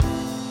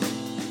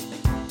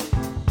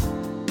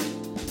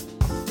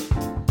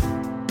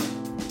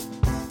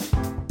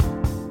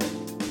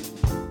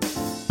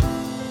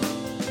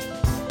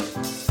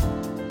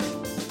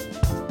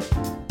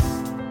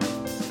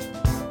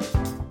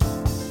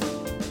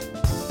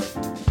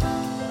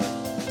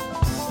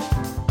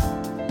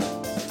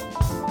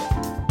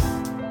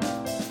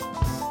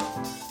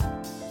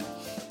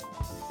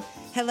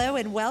Hello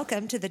and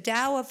welcome to the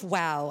Tao of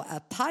Wow,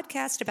 a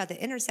podcast about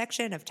the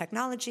intersection of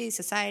technology,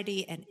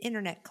 society, and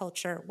internet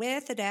culture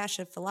with a dash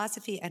of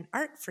philosophy and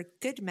art for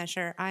good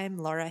measure. I'm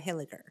Laura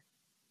Hilliger.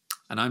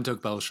 And I'm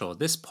Doug Belshaw.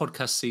 This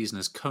podcast season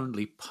is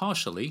currently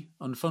partially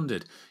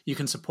unfunded. You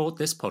can support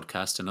this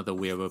podcast and other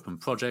We Are Open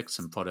projects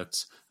and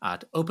products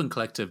at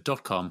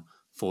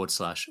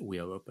opencollective.com/We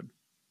Are Open.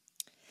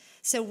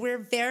 So we're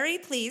very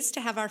pleased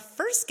to have our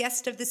first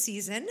guest of the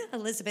season,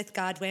 Elizabeth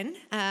Godwin.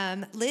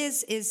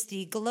 Liz is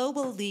the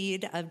global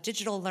lead of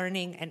digital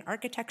learning and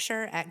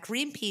architecture at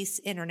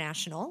Greenpeace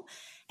International.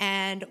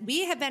 And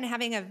we have been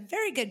having a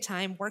very good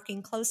time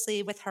working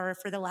closely with her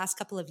for the last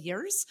couple of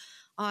years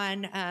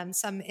on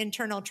some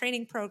internal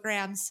training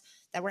programs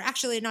that we're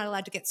actually not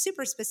allowed to get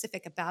super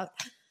specific about,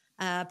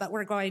 but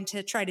we're going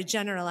to try to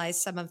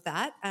generalize some of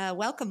that.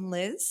 Welcome,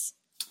 Liz.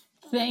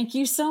 Thank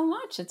you so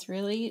much. It's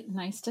really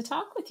nice to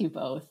talk with you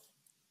both.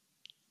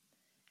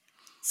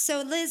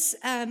 So, Liz,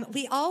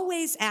 we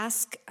always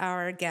ask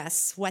our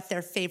guests what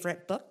their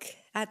favorite book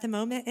at the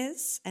moment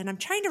is. And I'm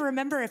trying to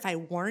remember if I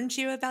warned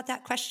you about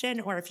that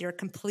question or if you're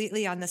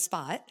completely on the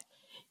spot.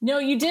 No,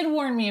 you did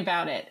warn me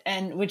about it,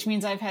 and which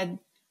means I've had,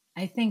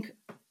 I think,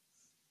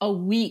 a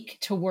week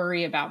to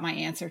worry about my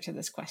answer to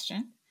this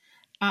question.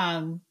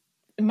 My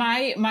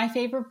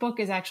favorite book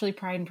is actually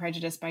Pride and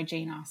Prejudice by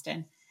Jane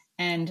Austen.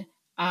 And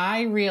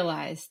I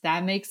realize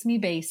that makes me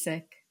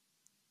basic.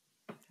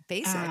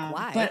 Basic?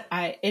 Why? But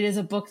it is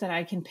a book that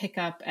I can pick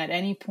up at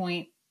any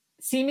point,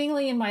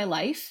 seemingly in my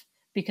life,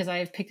 because I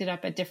have picked it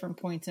up at different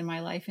points in my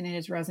life and it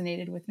has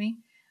resonated with me,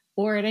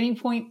 or at any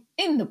point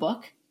in the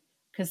book,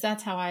 because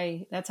that's how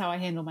I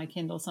handle my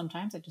Kindle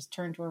sometimes. I just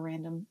turn to a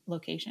random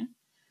location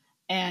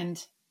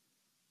and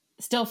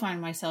still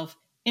find myself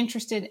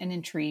interested and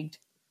intrigued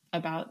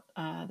about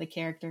the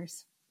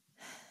characters.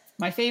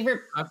 My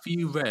favorite. Have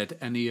you read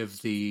any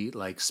of the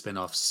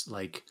spin-offs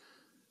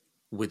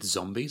with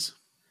zombies?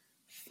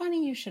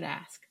 Funny you should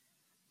ask.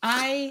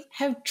 I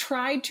have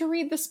tried to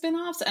read the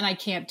spin-offs and I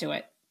can't do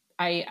it.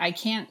 I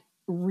can't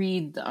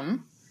read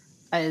them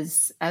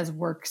as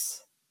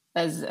works,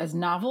 as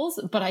novels,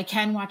 but I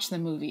can watch the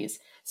movies.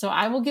 So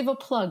I will give a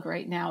plug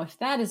right now, if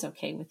that is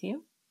okay with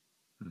you.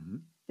 Mm-hmm.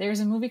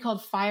 There's a movie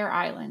called Fire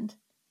Island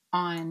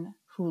on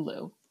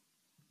Hulu,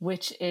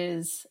 which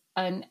is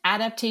an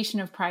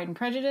adaptation of Pride and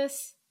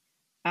Prejudice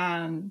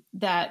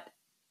that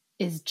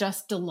is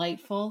just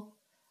delightful.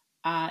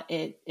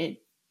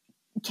 It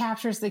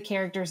captures the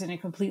characters in a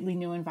completely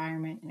new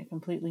environment, in a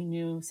completely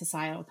new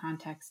societal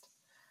context,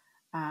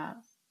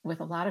 with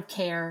a lot of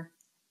care.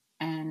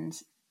 And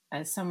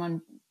as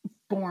someone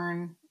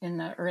born in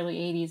the early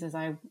 80s, as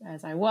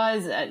I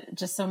was,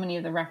 just so many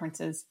of the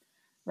references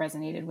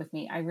resonated with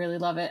me. I really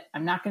love it.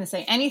 I'm not going to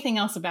say anything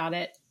else about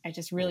it. I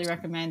just really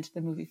recommend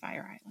the movie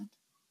Fire Island.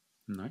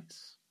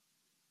 Nice.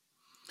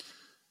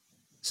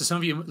 So some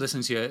of you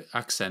listening to your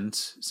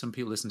accent, some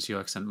people listening to your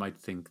accent might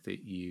think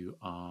that you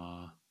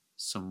are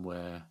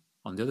somewhere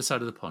on the other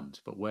side of the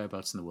pond, but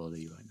whereabouts in the world are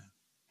you right now?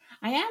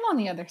 I am on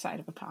the other side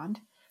of a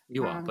pond.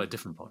 You are, but a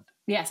different pond.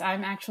 Yes,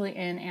 I'm actually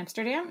in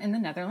Amsterdam in the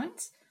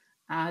Netherlands,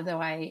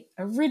 though I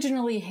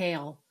originally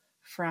hail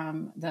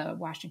from the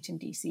Washington,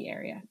 D.C.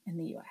 area in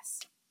the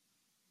U.S.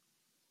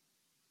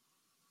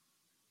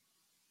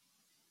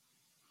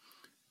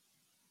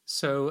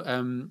 So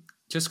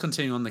just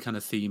continuing on the kind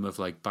of theme of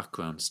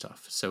background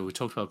stuff. So we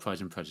talked about Pride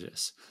and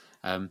Prejudice.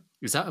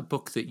 Is that a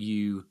book that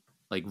you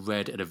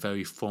read at a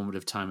very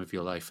formative time of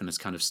your life and has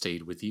kind of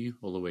stayed with you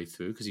all the way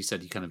through? Because you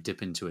said you kind of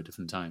dip into it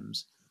different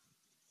times.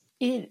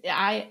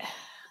 I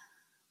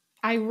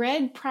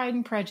read Pride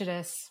and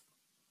Prejudice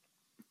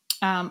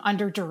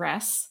under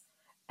duress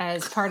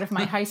as part of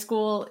my high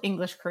school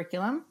English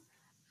curriculum.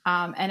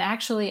 And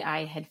actually,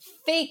 I had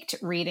faked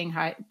reading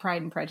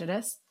Pride and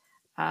Prejudice.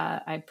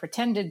 I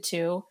pretended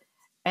to.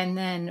 And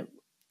then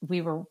we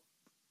were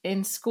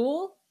in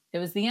school. It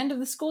was the end of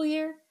the school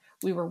year.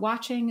 We were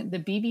watching the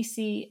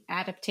BBC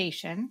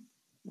adaptation,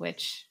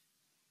 which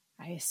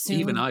I assume...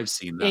 Even I've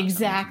seen that.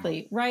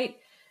 Exactly, right?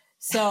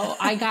 So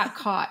I got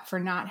caught for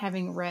not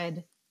having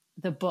read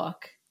the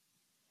book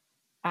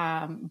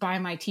by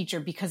my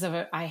teacher because of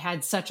it. I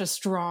had such a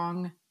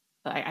strong...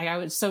 I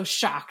was so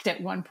shocked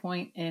at one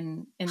point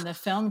in the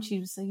film. She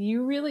was like,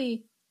 you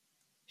really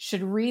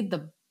should read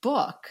the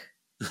book.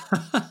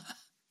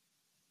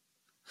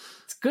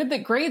 It's good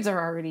that grades are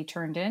already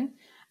turned in.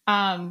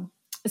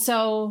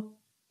 So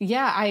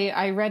yeah,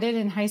 I read it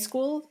in high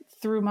school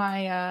through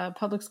my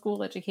public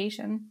school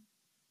education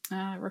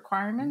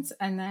requirements.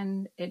 And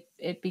then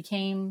it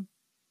became,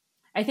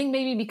 I think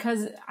maybe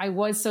because I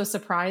was so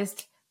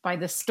surprised by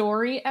the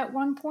story at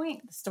one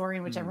point, the story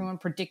in which everyone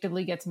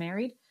predictably gets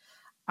married,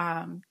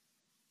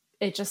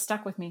 it just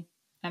stuck with me.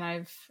 And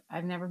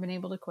I've never been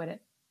able to quit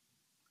it.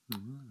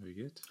 Very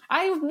good.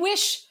 I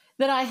wish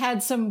that I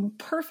had some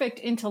perfect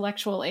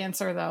intellectual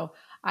answer, though.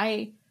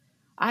 I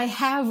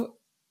have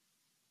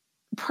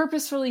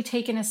purposefully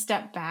taken a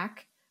step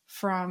back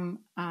from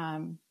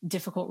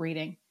difficult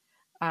reading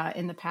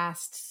in the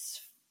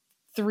past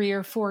 3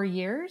 or 4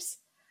 years.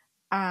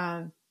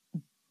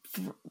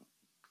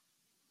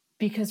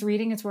 because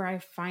reading is where I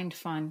find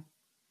fun.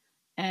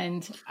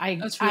 And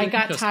That's I really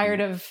got interesting.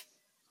 tired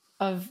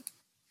of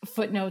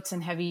footnotes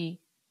and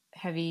heavy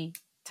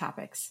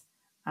topics.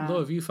 Laura,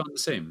 have you found the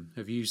same?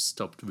 Have you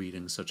stopped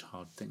reading such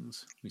hard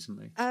things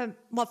recently?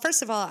 Well,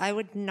 first of all, I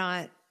would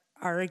not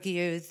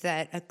argue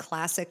that a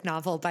classic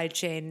novel by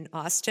Jane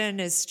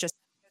Austen is just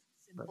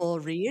a simple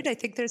read. I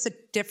think there's a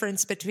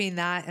difference between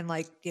that and,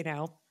 like, you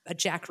know, a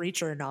Jack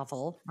Reacher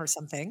novel or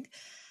something.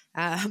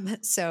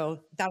 So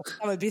that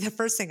would be the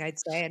first thing I'd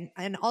say.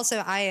 And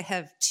also I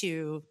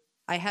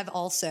have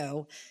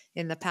also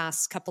in the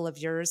past couple of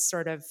years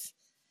sort of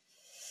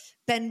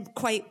been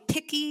quite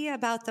picky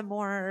about the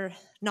more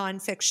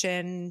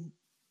nonfiction,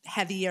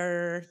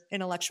 heavier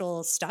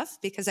intellectual stuff,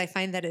 because I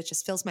find that it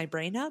just fills my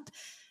brain up.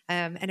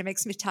 And it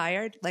makes me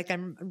tired. Like,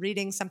 I'm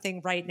reading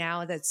something right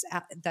now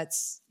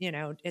that's you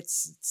know,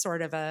 it's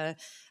sort of a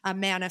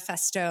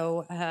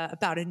manifesto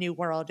about a new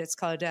world. It's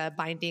called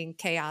Binding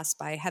Chaos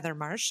by Heather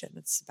Marsh, and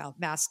it's about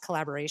mass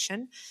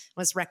collaboration. It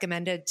was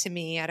recommended to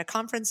me at a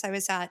conference I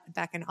was at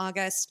back in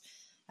August.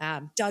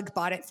 Doug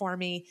bought it for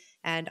me,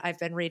 and I've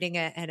been reading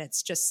it, and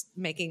it's just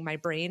making my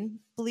brain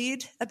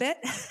bleed a bit.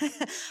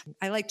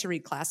 I like to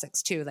read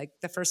classics too. Like,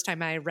 the first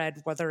time I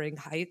read Wuthering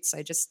Heights,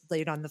 I just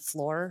laid on the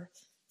floor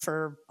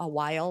for a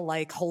while,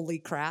 like, holy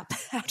crap,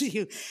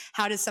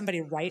 how does somebody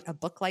write a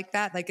book like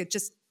that? Like, it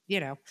just, you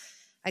know,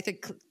 I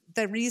think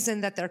the reason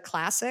that they're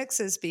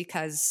classics is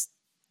because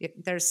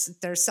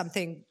there's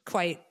something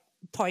quite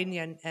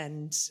poignant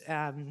and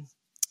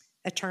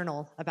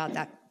eternal about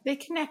that. They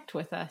connect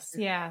with us.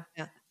 Yeah.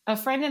 A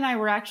friend and I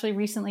were actually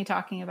recently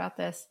talking about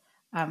this.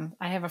 I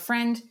have a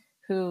friend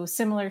who,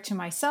 similar to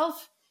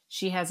myself,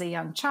 she has a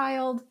young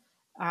child.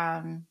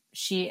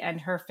 She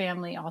and her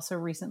family also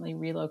recently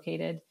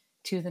relocated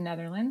to the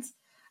Netherlands.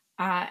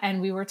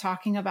 And we were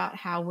talking about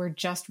how we're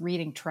just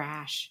reading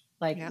trash.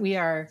 Like, we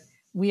are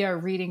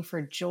reading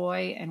for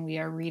joy, and we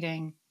are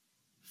reading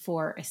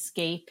for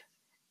escape,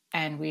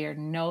 and we are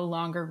no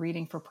longer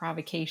reading for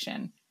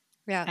provocation.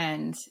 Yeah.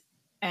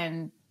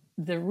 And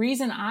the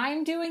reason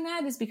I'm doing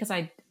that is because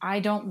I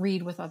don't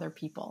read with other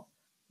people,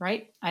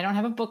 right? I don't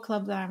have a book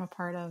club that I'm a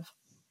part of.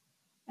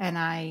 And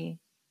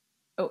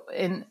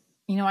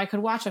you know, I could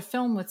watch a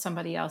film with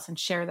somebody else and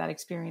share that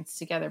experience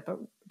together,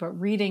 but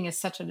reading is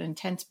such an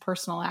intense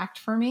personal act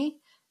for me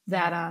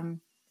that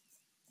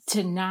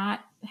to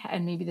not,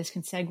 and maybe this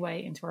can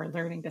segue into our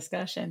learning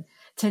discussion,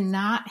 to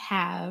not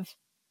have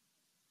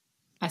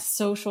a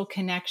social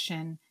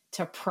connection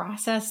to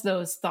process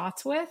those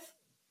thoughts with,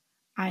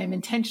 I am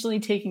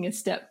intentionally taking a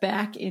step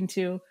back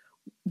into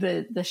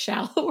the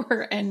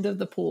shallower end of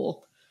the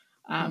pool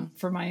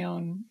for my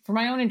own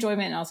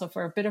enjoyment, and also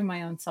for a bit of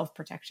my own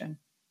self-protection.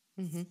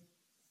 Mm-hmm.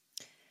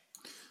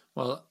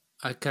 Well,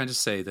 I kind of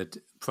say that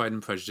Pride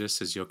and Prejudice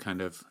is your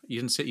kind of,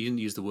 you didn't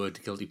use the word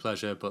guilty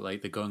pleasure, but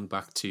like the going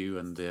back to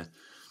and the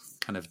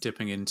kind of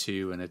dipping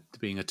into and it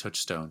being a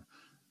touchstone.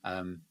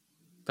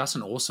 That's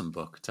an awesome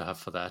book to have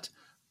for that.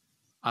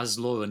 As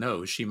Laura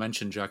knows, she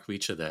mentioned Jack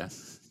Reacher there.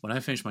 When I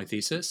finished my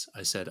thesis,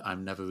 I said,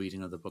 I'm never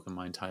reading another book in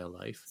my entire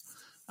life.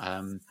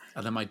 And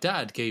then my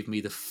dad gave me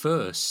the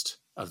first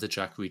of the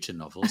Jack Reacher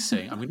novels,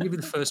 saying, I'm going to give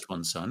you the first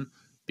one, son,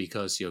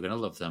 because you're going to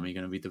love them. You're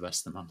going to read the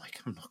rest of them. I'm like,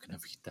 I'm not going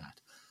to read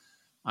that.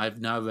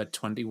 I've now read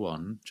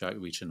 21 Jack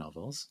Reacher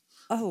novels.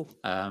 Oh.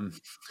 And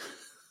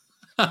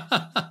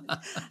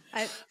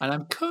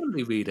I'm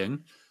currently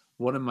reading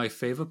one of my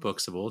favorite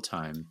books of all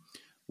time,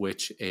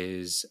 which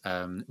is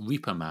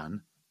Reaper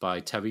Man by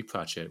Terry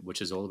Pratchett,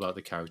 which is all about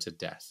the character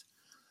Death.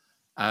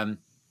 And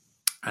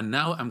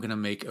now I'm going to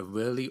make a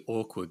really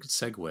awkward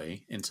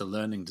segue into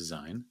learning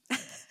design.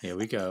 Here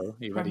we go.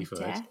 Are you ready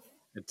for it?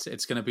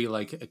 It's going to be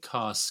like a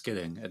car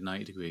skidding at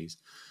 90 degrees.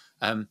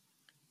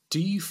 Do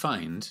you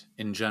find,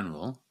 in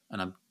general,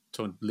 and I'm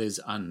talking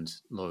Liz and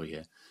Laura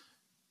here,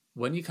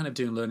 when you're kind of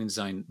doing learning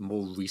design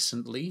more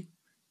recently,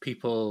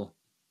 people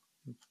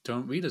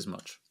don't read as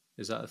much?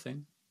 Is that a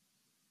thing?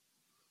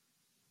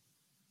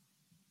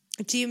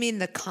 Do you mean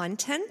the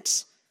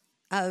content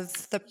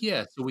of the...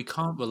 Yeah, so we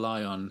can't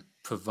rely on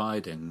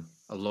providing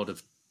a lot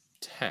of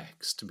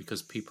text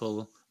because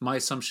my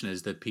assumption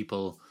is that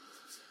people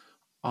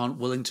aren't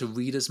willing to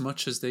read as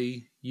much as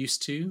they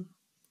used to,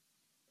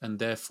 and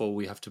therefore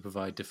we have to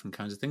provide different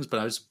kinds of things. But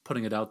I was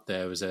putting it out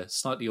there as a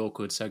slightly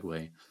awkward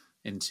segue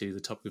into the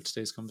topic of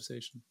today's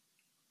conversation.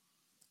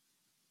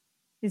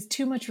 Is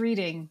too much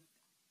reading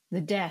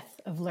the death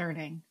of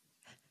learning?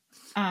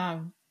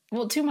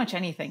 Well, too much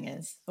anything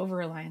is.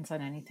 Over-reliance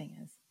on anything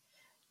is.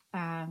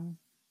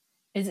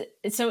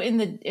 So in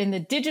the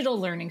digital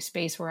learning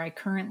space where I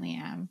currently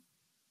am,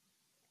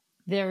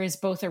 there is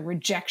both a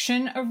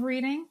rejection of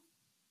reading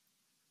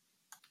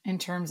in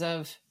terms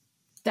of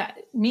that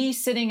me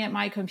sitting at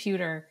my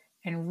computer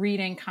and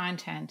reading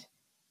content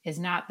is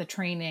not the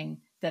training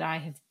that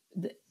I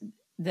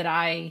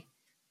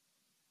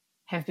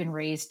have been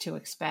raised to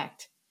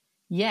expect.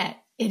 Yet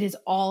it is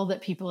all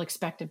that people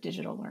expect of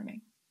digital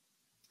learning.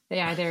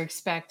 They either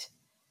expect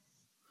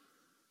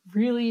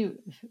really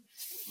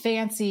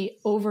fancy,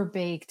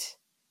 overbaked,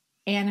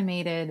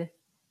 animated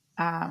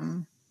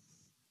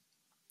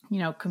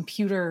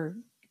the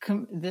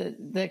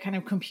kind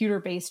of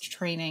computer-based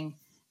training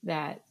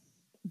that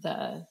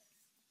the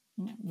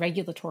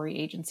regulatory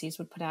agencies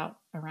would put out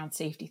around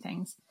safety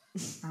things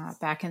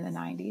back in the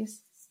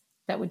 90s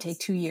that would take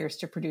 2 years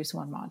to produce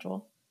one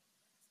module.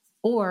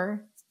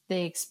 Or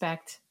they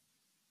expect,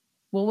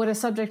 well, what a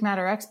subject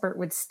matter expert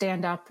would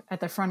stand up at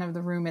the front of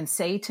the room and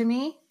say to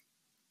me,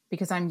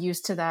 because I'm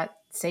used to that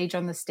Sage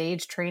on the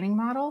Stage training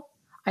model,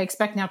 I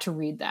expect now to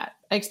read that.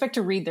 I expect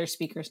to read their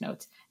speaker's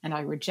notes, and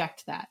I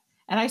reject that.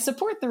 And I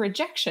support the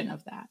rejection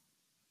of that.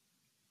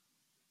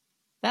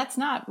 That's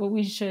not what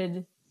we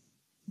should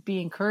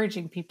be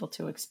encouraging people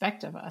to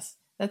expect of us.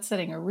 That's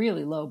setting a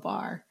really low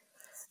bar.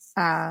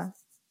 But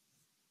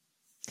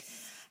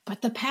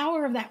the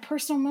power of that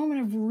personal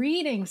moment of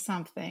reading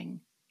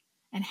something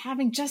and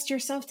having just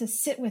yourself to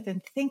sit with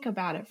and think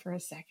about it for a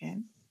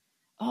second.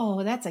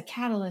 Oh, that's a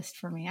catalyst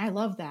for me. I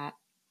love that.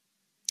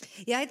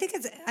 Yeah, I think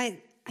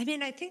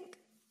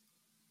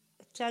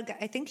Doug,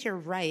 I think you're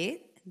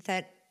right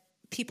that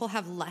people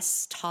have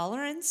less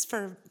tolerance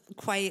for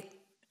quite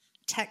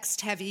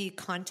text-heavy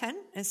content,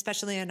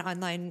 especially in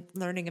online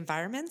learning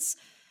environments.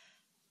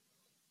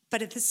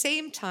 But at the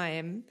same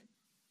time,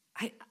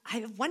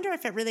 I wonder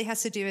if it really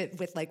has to do it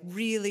with like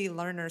really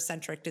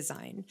learner-centric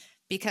design,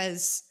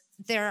 because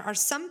there are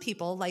some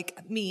people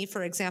like me,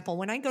 for example,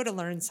 when I go to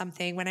learn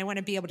something, when I want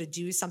to be able to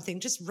do something,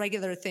 just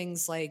regular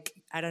things like,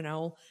 I don't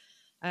know,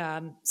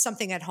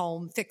 something at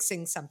home,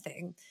 fixing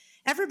something.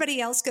 Everybody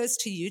else goes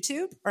to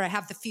YouTube, or I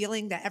have the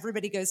feeling that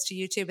everybody goes to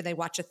YouTube and they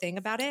watch a thing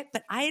about it.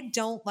 But I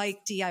don't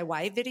like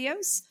DIY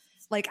videos.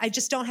 Like, I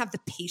just don't have the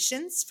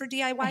patience for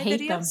DIY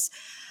videos.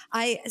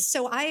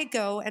 So I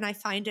go and I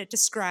find it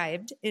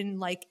described in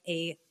like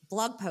a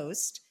blog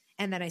post,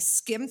 and then I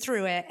skim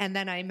through it, and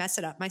then I mess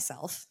it up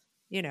myself,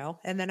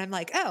 and then I'm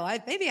like,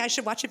 maybe I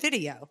should watch a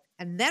video.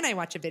 And then I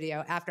watch a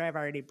video after I've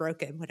already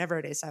broken whatever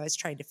it is I was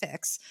trying to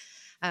fix.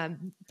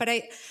 But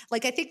I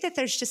think that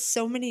there's just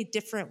so many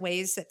different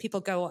ways that people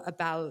go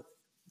about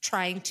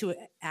trying to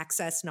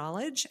access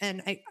knowledge.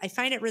 And I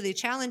find it really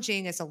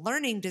challenging as a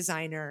learning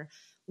designer.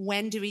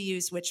 When do we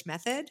use which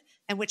method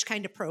and which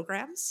kind of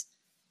programs?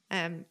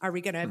 Are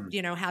we going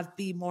to,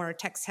 be more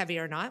text heavy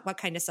or not? What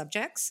kind of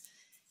subjects?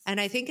 And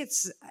I think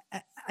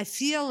I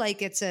feel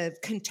like it's a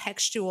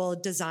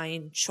contextual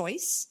design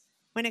choice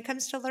when it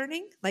comes to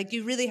learning. Like,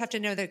 you really have to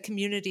know the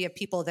community of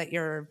people that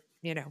you're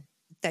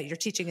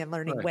teaching and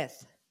learning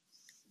with.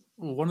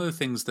 Well, one of the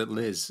things that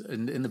Liz,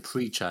 in the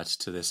pre-chat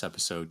to this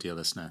episode, dear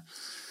listener,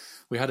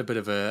 we had a bit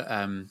of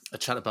a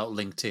chat about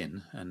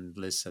LinkedIn, and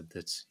Liz said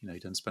that, you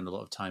don't spend a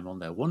lot of time on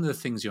there. One of the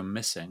things you're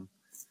missing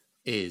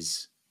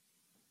is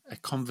a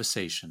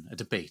conversation, a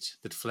debate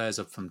that flares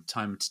up from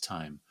time to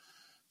time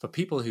for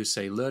people who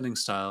say learning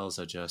styles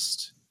are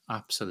just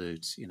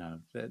absolute,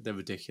 they're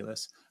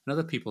ridiculous. And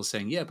other people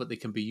saying, yeah, but they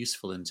can be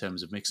useful in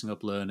terms of mixing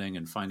up learning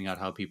and finding out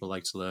how people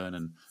like to learn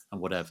and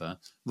whatever,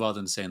 rather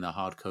than saying they're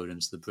hard code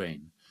into the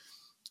brain.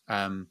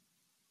 I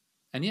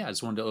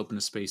just wanted to open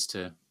a space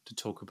to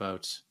talk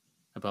about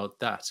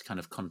that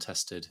kind of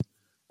contested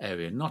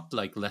area. Not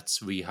like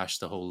let's rehash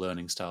the whole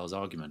learning styles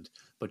argument,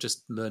 but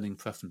just learning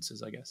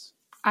preferences, I guess.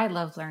 I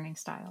love learning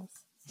styles.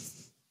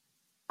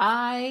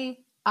 I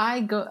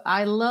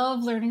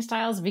love learning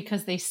styles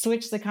because they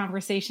switch the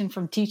conversation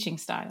from teaching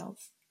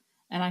styles.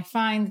 And I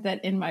find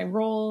that in my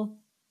role,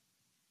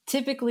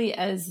 typically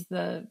as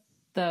the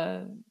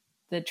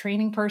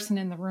training person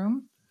in the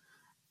room,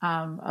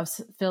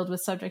 filled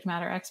with subject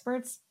matter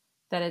experts,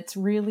 that it's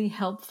really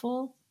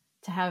helpful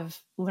to have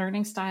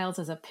learning styles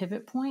as a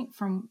pivot point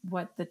from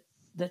what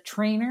the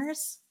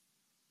trainers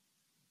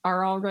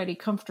are already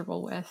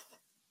comfortable with,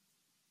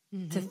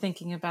 to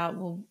thinking about,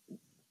 well,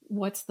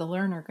 what's the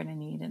learner going to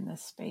need in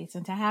this space?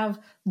 And to have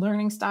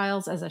learning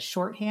styles as a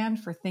shorthand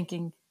for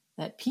thinking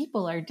that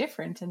people are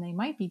different and they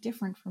might be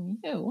different from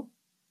you,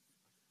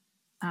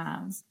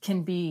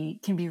 can be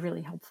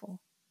really helpful.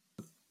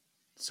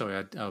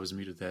 Sorry, I was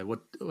muted there.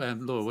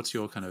 Laura, what's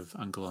your kind of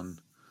angle on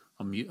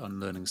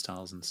learning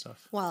styles and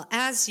stuff? Well,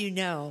 as you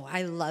know,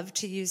 I love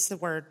to use the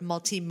word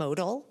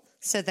multimodal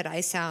so that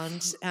I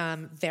sound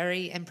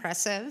very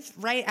impressive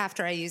right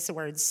after I use the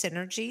word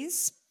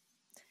synergies.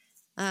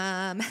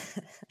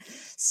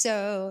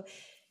 So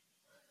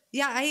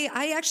yeah,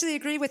 I actually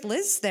agree with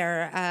Liz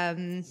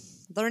there.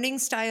 Learning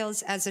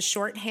styles as a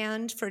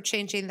shorthand for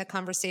changing the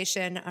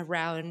conversation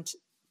around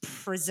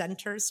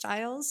presenter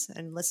styles.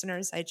 And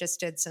listeners, I just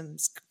did some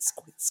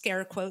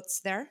scare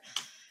quotes there.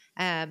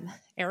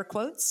 Air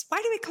quotes.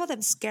 Why do we call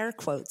them scare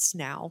quotes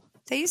now?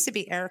 They used to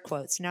be air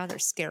quotes. Now they're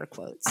scare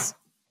quotes.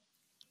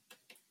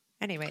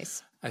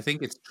 Anyways. I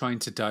think it's trying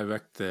to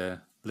direct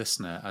the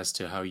listener as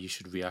to how you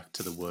should react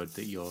to the word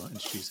that you're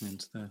introducing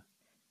into the...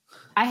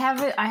 I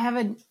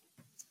have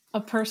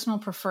a personal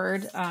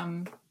preferred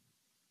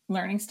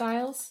learning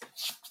styles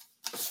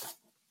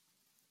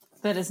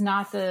that is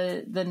not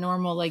the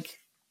normal like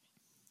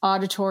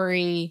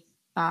auditory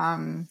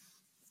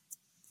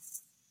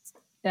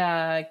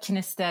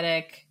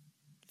kinesthetic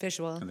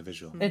visual and the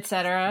visual,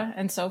 etc.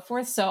 and so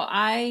forth. So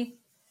I,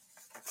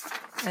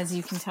 as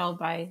you can tell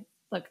by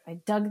look, I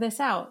dug this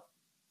out.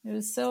 It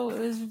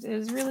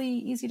was really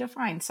easy to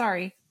find.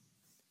 Sorry.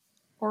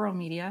 Oral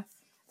media.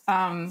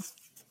 I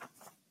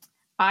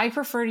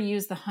prefer to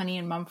use the Honey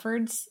and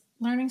Mumford's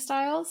learning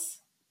styles.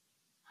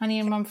 Honey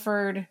and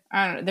Mumford,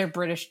 I don't know, they're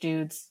British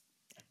dudes.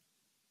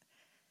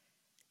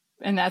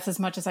 And that's as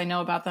much as I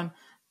know about them.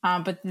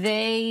 But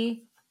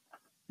they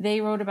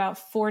wrote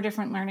about 4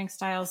 different learning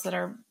styles that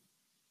are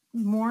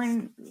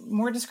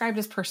more described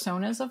as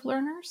personas of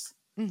learners,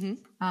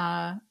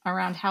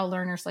 around how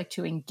learners like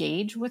to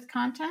engage with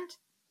content,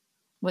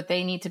 what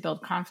they need to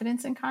build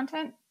confidence in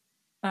content,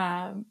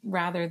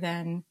 rather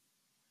than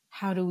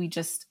how do we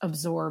just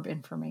absorb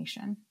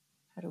information?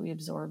 How do we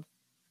absorb?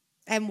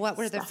 And what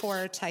were the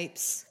 4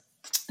 types?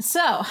 So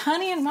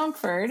Honey and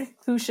Mumford,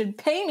 who should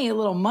pay me a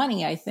little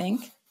money, I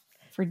think,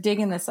 for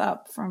digging this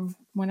up from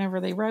whenever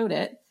they wrote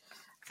it.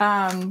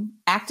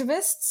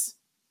 Activists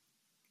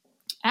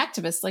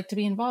like to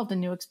be involved in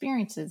new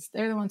experiences.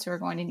 They're the ones who are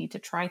going to need to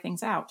try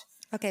things out.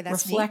 Okay,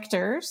 that's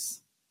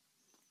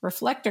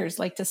Reflectors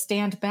like to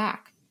stand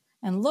back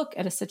and look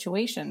at a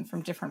situation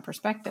from different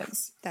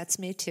perspectives. That's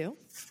me too.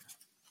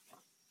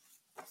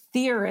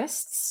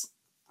 Theorists,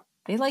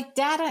 they like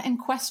data and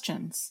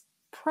questions,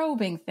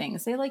 probing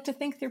things. They like to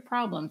think through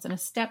problems in a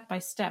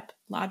step-by-step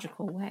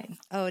logical way.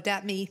 Oh,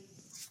 that me.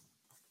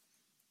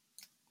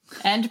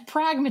 And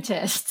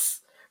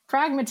pragmatists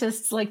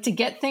like to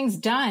get things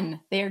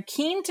done. They are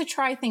keen to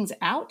try things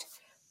out,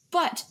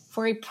 but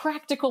for a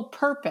practical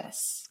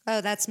purpose. Oh,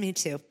 that's me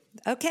too.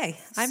 Okay,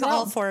 I'm So,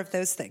 all 4 of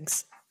those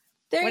things.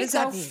 There What you does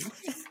go.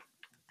 that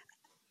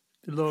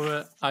mean?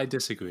 Laura, I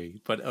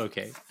disagree, but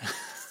okay.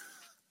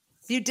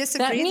 You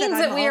disagree? That means I'm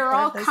that we are 4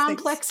 all of those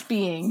complex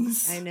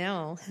beings. things? I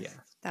know. Yeah.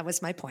 That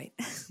was my point.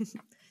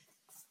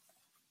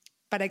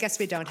 But I guess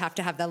we don't have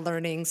to have the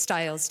learning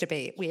styles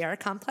debate. We are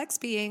complex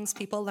beings.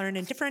 People learn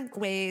in different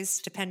ways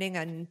depending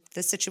on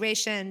the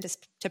situation,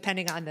 just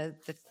depending on the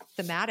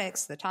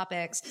thematics, the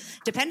topics,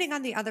 depending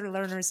on the other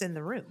learners in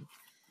the room.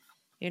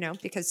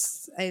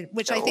 Because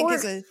which I think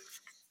is a...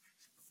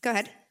 Go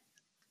ahead.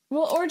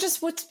 Well, or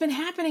just what's been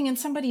happening in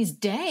somebody's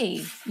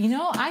day.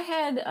 I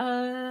had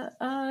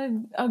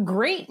a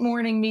great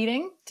morning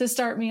meeting to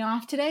start me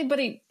off today, but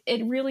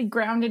it really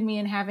grounded me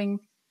in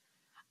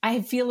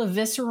I feel a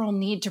visceral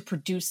need to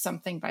produce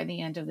something by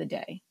the end of the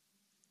day.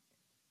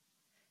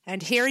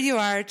 And here you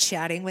are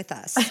chatting with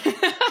us.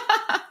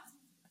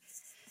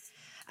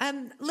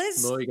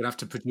 Liz. Laura, you're going to have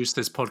to produce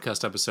this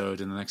podcast episode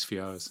in the next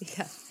few hours.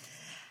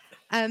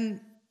 Yeah.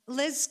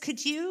 Liz,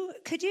 could you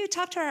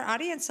talk to our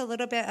audience a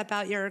little bit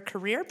about your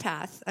career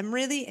path? I'm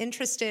really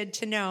interested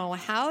to know,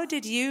 how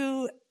did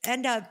you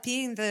end up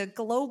being the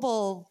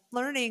global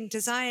learning,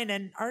 design,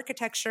 and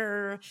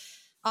architecture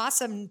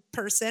awesome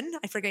person?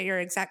 I forget your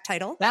exact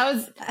title.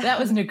 That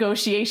was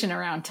negotiation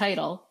around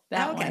title.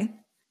 One.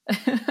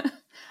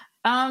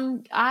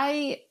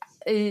 I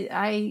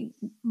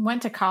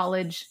went to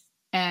college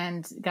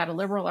and got a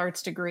liberal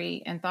arts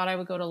degree and thought I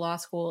would go to law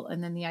school.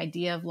 And then the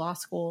idea of law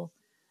school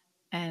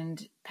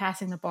and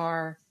passing the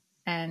bar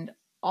and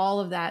all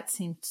of that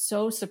seemed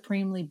so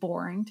supremely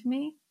boring to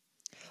me.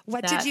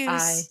 What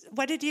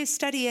did you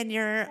study in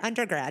your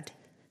undergrad?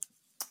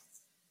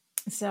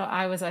 So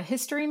I was a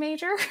history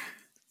major,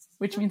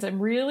 which means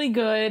I'm really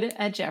good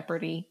at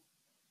Jeopardy.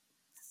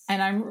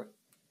 And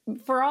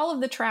for all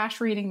of the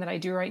trash reading that I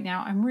do right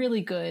now, I'm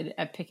really good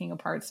at picking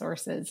apart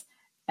sources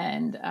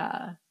and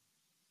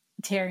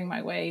tearing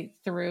my way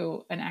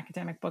through an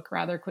academic book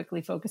rather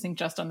quickly, focusing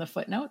just on the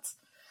footnotes.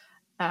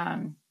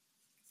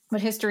 But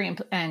history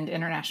and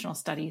international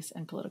studies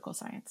and political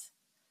science.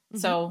 Mm-hmm.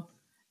 So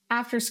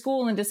after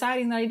school and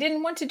deciding that I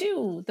didn't want to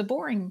do the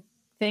boring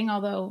thing,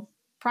 although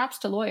props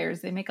to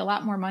lawyers, they make a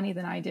lot more money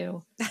than I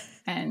do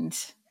and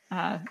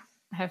have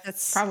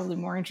probably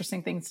more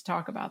interesting things to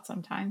talk about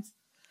sometimes.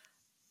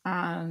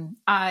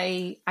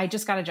 I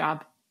just got a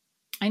job.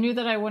 I knew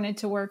that I wanted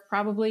to work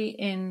probably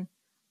in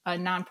a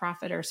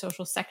nonprofit or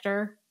social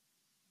sector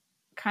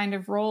kind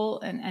of role,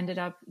 and ended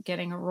up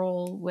getting a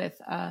role with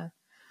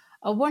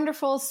a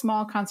wonderful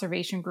small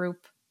conservation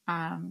group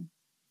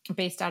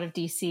based out of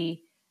DC.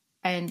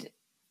 And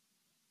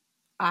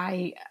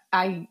I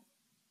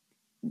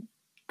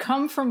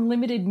come from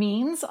limited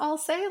means, I'll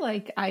say.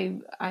 Like I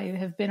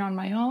have been on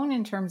my own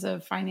in terms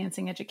of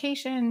financing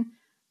education.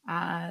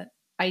 I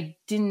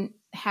didn't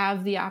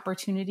have the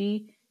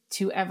opportunity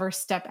to ever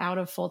step out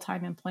of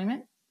full-time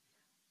employment.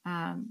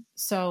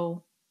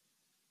 So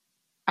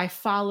I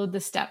followed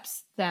the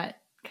steps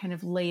that kind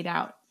of laid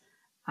out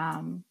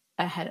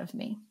ahead of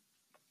me.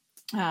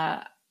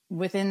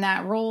 Within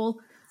that role,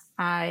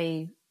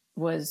 I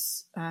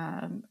was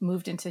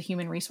moved into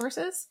human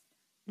resources,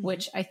 mm-hmm.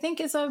 which I think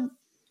is a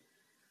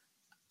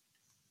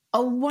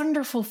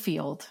wonderful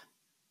field.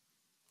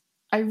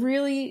 I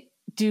really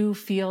do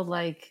feel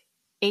like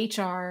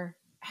HR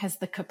has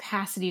the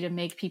capacity to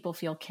make people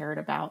feel cared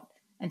about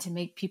and to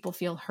make people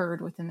feel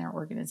heard within their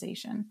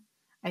organization.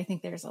 I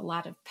think there's a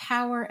lot of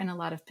power and a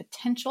lot of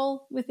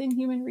potential within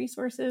human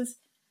resources.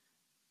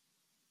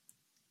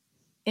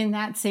 in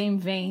that same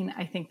vein,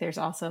 I think there's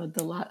also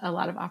a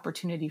lot of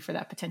opportunity for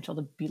that potential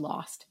to be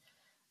lost.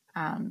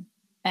 And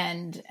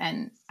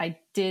I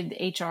did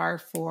HR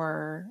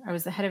I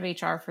was the head of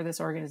HR for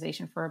this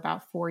organization for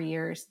about 4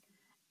 years,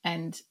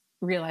 and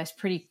realized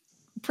pretty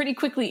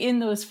quickly in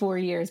those 4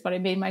 years, but I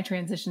made my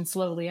transition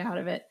slowly out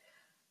of it.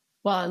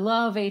 While I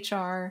love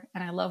HR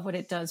and I love what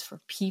it does for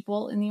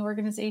people in the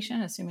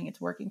organization, assuming it's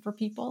working for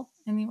people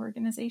in the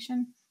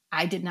organization,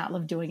 I did not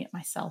love doing it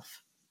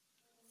myself.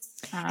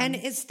 And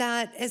is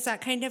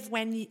that kind of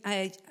when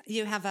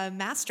you have a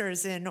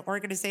master's in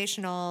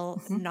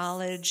organizational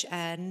knowledge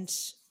and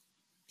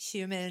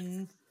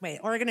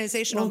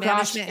organizational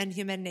management and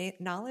human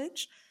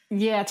knowledge?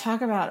 Yeah,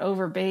 talk about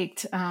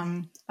overbaked.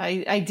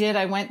 I did.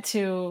 I went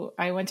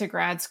to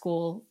grad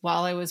school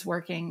while I was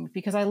working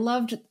because I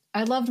loved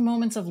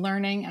moments of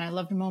learning, and I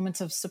loved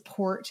moments of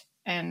support,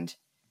 and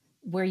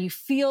where you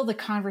feel the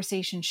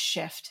conversation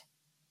shift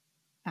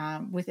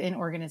within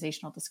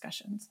organizational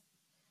discussions.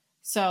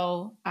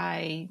 So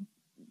I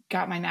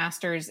got my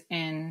master's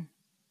in,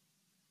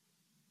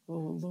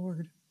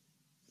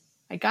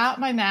 I got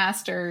my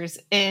master's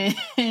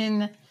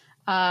in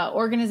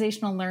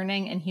organizational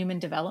learning and human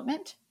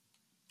development.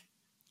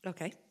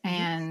 Okay.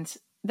 And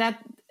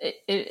that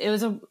it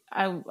was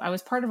I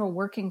was part of a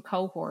working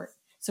cohort.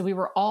 So we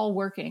were all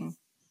working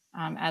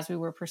as we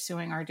were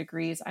pursuing our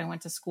degrees. I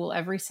went to school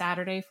every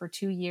Saturday for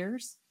 2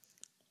 years.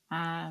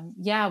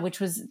 Which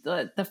was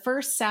the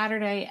first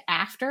Saturday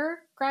after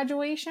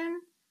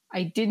graduation.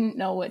 I didn't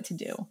know what to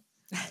do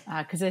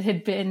because it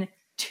had been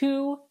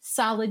 2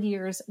 solid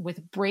years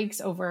with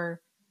breaks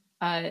over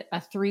a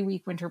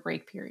 3-week winter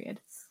break period.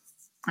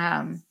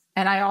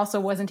 And I also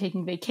wasn't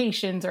taking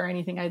vacations or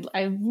anything.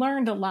 I've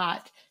learned a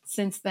lot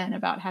since then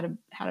about how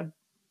to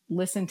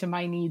listen to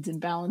my needs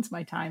and balance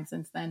my time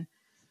since then.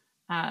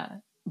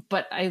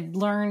 But I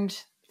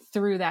learned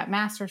through that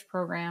master's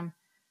program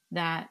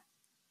that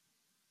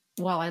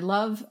while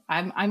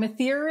I'm a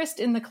theorist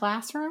in the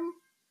classroom,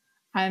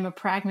 I'm a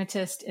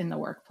pragmatist in the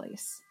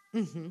workplace.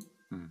 Mm-hmm.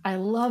 I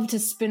love to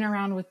spin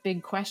around with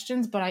big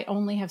questions, but I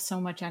only have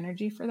so much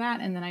energy for that.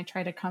 And then I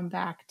try to come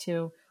back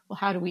to, well,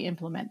 how do we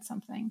implement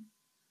something?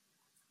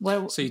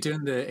 So you're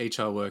doing the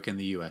HR work in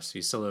the US.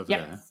 You're still over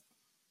there.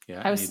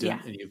 Yeah.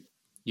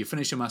 You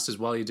finish your master's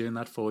while you're doing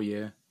that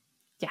 4-year.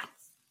 Yeah.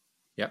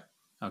 Yep.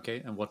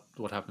 Okay. And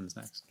what happens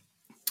next?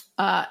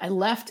 I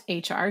left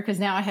HR because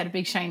now I had a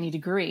big shiny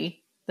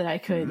degree that I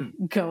could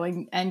go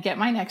and get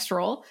my next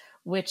role,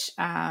 which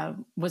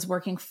was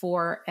working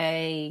for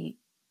a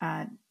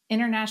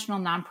international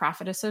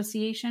nonprofit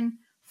association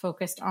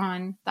focused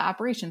on the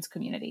operations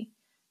community.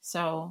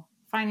 So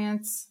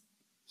finance,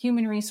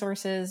 human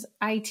resources,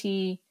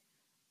 IT,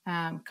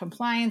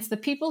 compliance, the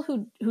people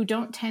who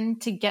don't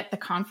tend to get the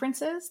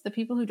conferences, the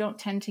people who don't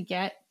tend to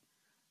get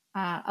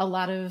a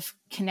lot of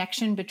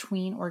connection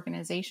between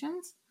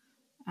organizations.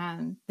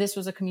 This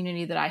was a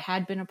community that I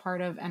had been a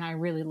part of, and I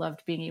really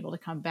loved being able to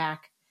come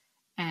back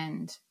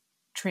and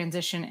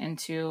transition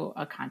into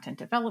a content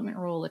development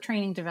role, a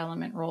training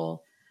development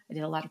role. I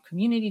did a lot of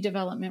community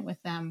development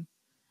with them,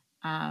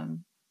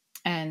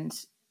 and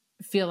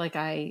feel like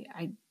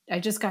I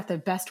just got the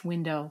best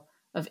window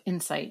of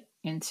insight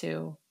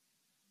into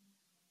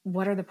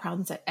what are the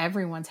problems that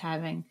everyone's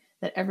having,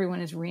 that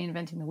everyone is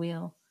reinventing the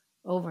wheel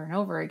over and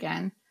over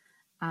again,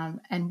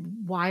 and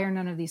why are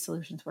none of these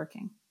solutions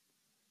working?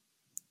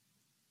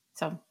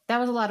 So that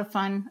was a lot of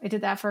fun. I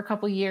did that for a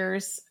couple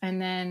years,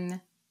 and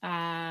then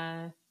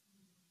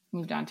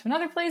moved on to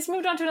another place,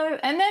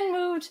 and then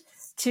moved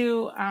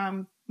to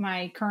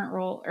my current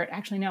role,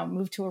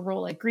 moved to a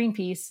role at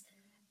Greenpeace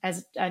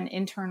as an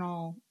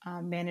internal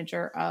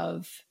manager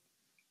of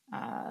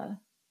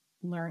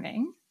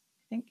learning.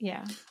 I think,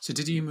 yeah. So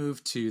did you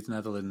move to the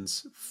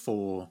Netherlands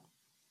for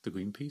the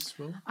Greenpeace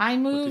role? I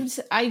moved.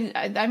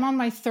 I'm on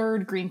my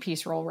 3rd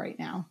Greenpeace role right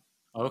now.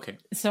 Oh, okay.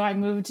 So I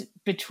moved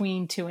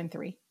between 2 and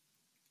 3.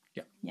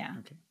 Yeah. Yeah.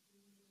 Okay.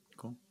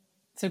 Cool.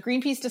 So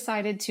Greenpeace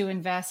decided to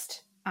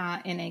invest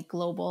in a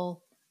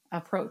global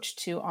approach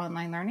to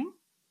online learning.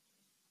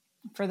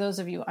 For those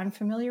of you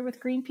unfamiliar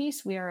with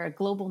Greenpeace, we are a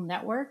global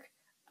network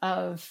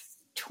of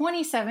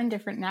 27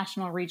 different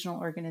national regional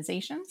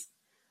organizations.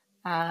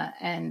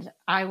 And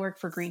I work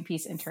for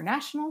Greenpeace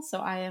International. So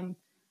I am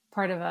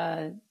part of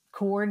a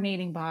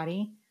coordinating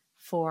body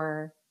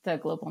for the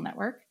global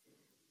network.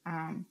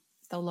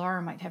 Though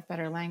Laura might have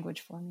better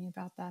language for me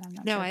about that. I'm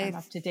not sure if I'm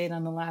up to date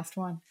on the last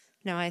one.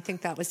 No, I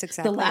think that was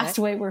exactly the last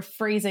way we're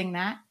phrasing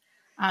that.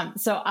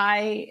 So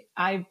I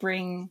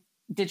bring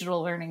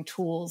digital learning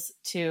tools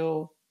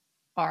to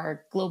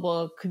our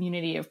global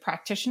community of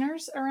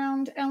practitioners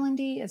around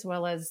L&D, as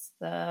well as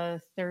the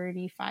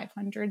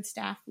 3,500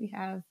 staff we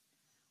have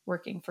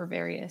working for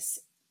various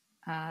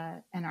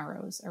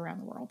NROs around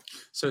the world.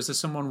 So is there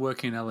someone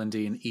working in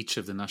L&D in each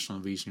of the national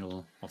and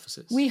regional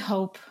offices? We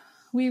hope.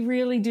 We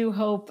really do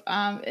hope.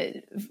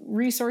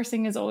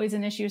 Resourcing is always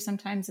an issue.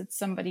 Sometimes it's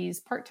somebody's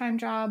part-time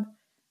job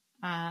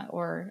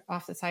or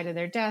off the side of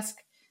their desk.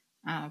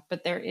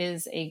 But there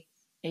is a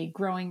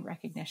growing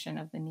recognition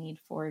of the need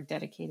for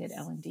dedicated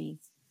L&D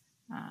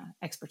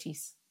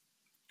expertise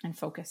and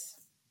focus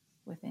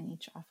within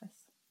each office.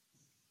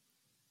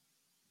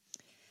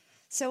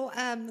 So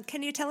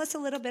can you tell us a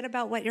little bit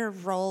about what your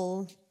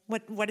role,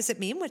 what does it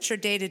mean? What's your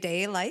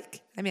day-to-day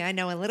like? I mean, I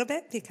know a little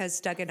bit because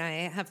Doug and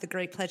I have the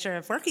great pleasure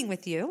of working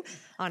with you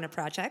on a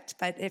project,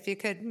 but if you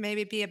could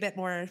maybe be a bit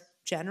more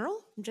general,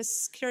 I'm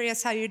just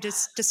curious how you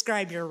just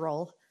describe your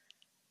role.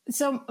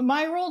 So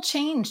my role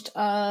changed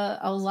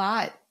a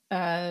lot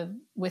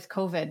with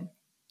COVID.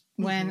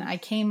 When I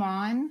came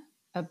on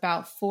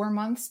about 4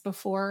 months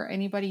before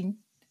anybody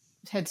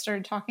had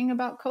started talking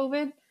about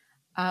COVID,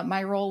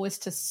 my role was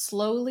to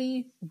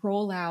slowly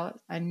roll out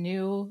a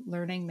new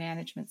learning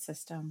management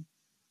system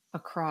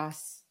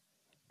across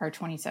our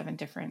 27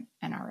 different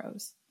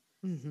NROs.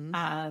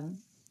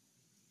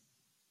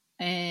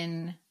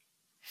 In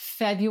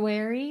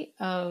February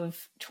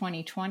of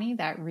 2020,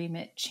 that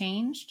remit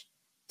changed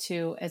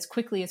to, as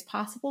quickly as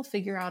possible,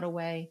 figure out a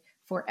way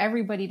for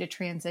everybody to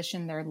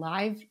transition their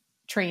live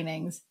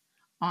trainings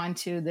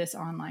onto this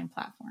online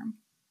platform.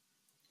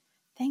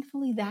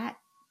 Thankfully, that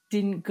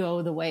didn't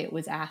go the way it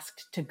was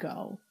asked to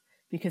go,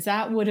 because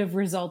that would have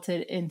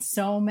resulted in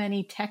so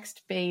many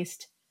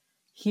text-based,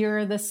 here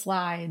are the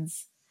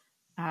slides,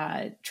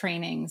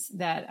 trainings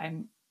that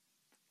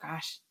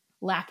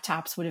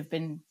laptops would have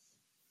been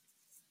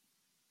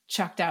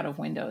chucked out of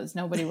windows.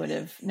 Nobody would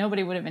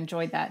have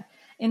enjoyed that.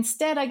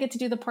 Instead, I get to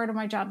do the part of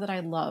my job that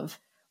I love,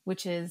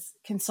 which is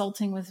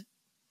consulting with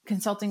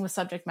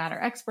subject matter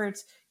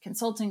experts,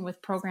 consulting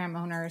with program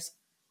owners,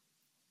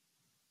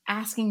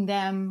 asking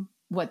them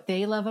what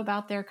they love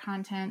about their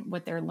content,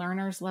 what their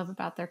learners love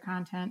about their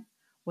content,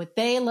 what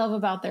they love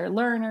about their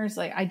learners.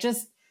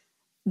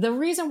 The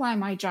reason why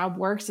my job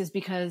works is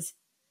because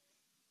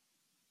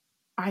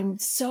I'm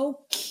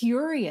so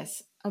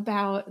curious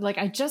about,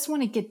 I just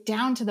want to get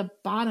down to the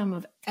bottom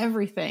of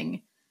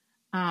everything.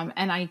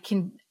 And I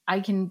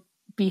can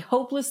be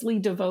hopelessly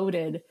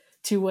devoted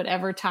to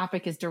whatever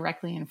topic is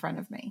directly in front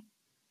of me.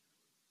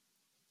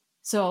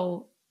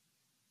 So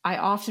I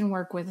often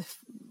work with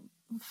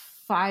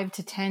 5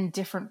 to 10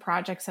 different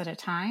projects at a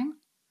time.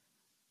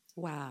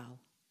 Wow.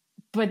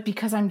 But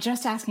because I'm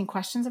just asking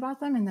questions about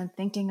them and then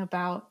thinking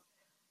about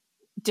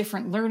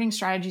different learning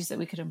strategies that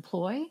we could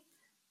employ,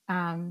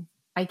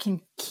 I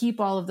can keep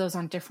all of those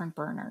on different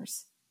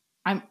burners.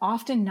 I'm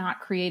often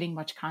not creating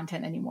much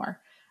content anymore,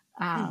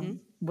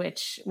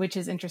 which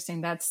is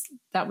interesting.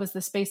 That was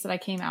the space that I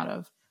came out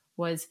of,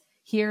 was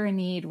hear a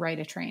need, write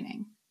a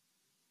training.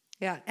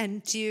 Yeah.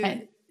 And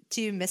do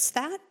you miss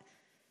that?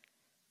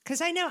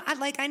 Because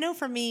I know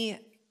for me,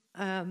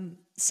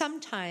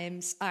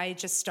 sometimes I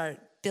just start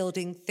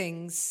building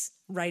things,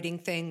 writing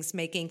things,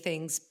 making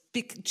things,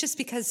 just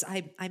because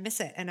I miss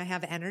it and I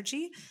have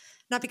energy,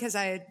 not because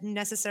I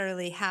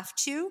necessarily have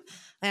to,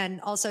 and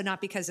also not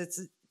because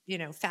it's,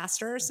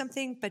 faster or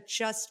something, but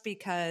just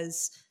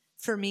because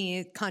for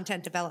me,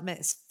 content development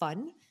is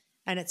fun.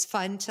 And it's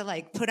fun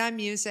to put on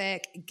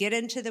music, get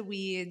into the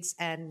weeds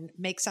and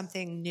make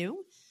something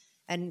new.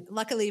 And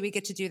luckily we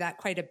get to do that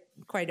quite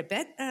a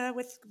bit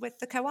with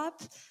the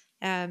co-op.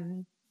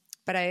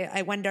 But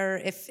I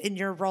wonder if in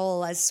your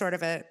role as sort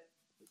of a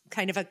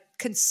kind of a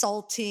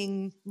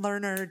consulting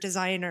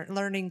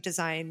learning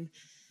design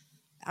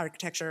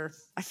architecture,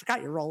 I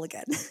forgot your role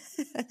again.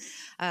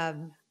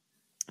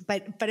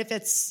 But if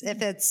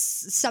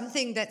it's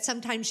something that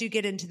sometimes you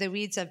get into the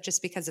weeds of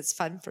just because it's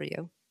fun for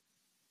you.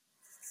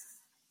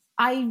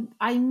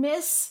 I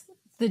miss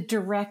the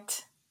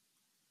direct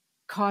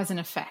cause and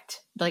effect.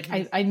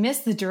 I miss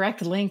the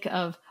direct link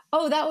of,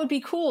 oh, that would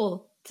be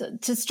cool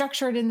to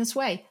structure it in this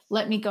way.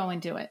 Let me go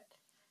and do it.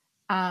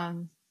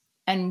 And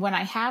when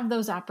I have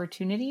those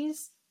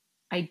opportunities,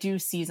 I do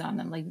seize on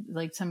them.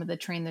 Like some of the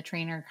train the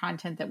trainer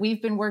content that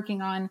we've been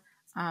working on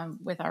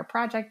with our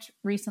project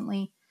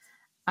recently.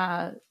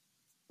 But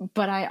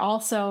I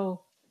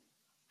also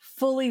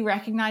fully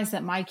recognize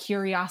that my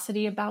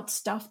curiosity about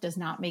stuff does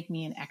not make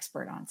me an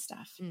expert on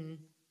stuff.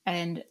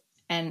 And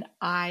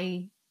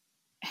I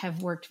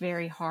have worked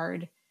very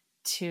hard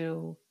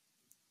to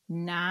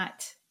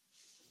not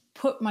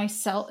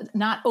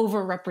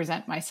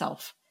overrepresent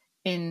myself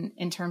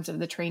in terms of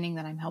the training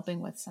that I'm helping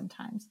with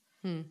sometimes.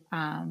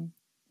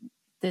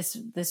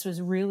 This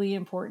was really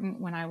important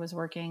when I was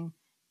working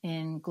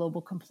in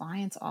global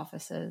compliance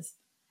offices.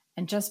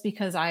 And just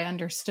because I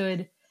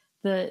understood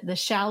the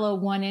shallow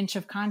 1 inch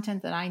of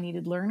content that I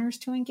needed learners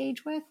to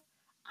engage with,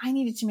 I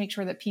needed to make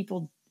sure that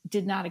people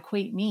did not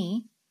equate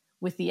me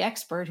with the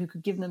expert who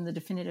could give them the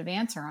definitive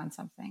answer on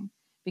something,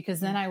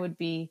 because then I would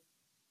be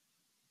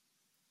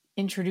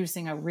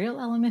introducing a real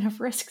element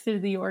of risk to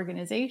the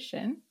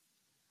organization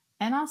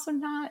and also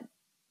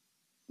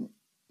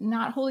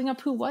not holding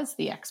up who was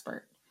the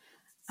expert.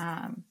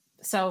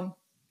 So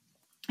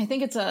I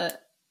think it's I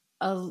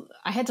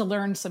had to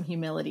learn some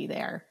humility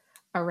there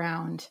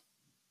around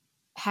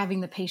having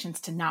the patience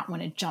to not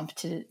want to jump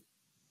to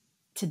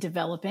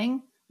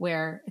developing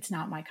where it's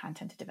not my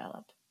content to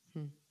develop.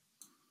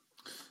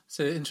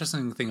 So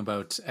interesting thing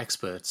about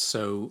experts.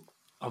 So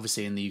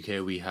obviously in the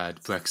UK we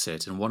had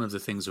Brexit, and one of the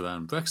things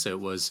around Brexit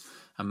was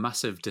a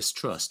massive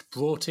distrust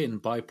brought in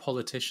by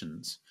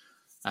politicians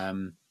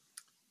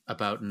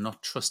about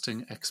not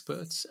trusting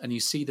experts. And you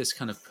see this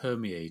kind of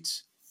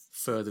permeate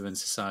further in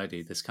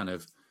society, this kind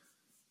of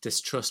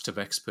distrust of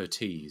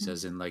expertise,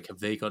 as in like, have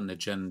they got an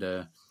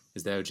agenda?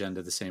 Is their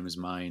agenda the same as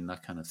mine?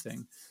 That kind of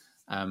thing.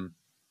 And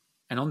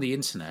on the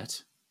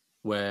internet,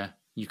 where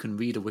you can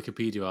read a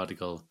Wikipedia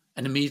article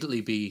and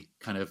immediately be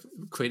kind of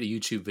create a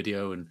YouTube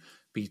video and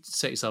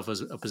set yourself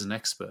up as an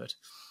expert.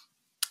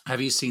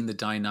 Have you seen the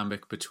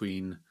dynamic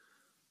between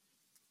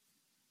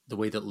the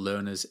way that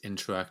learners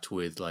interact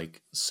with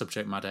like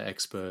subject matter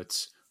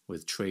experts,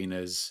 with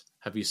trainers?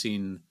 Have you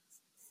seen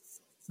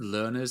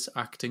learners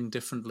acting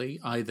differently,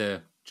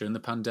 either during the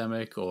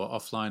pandemic or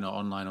offline or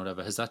online or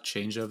whatever? Has that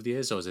changed over the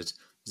years, or is it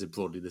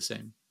broadly the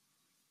same?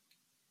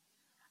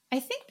 I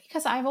think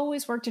because I've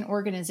always worked in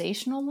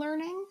organizational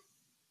learning,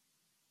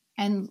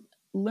 and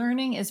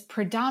learning is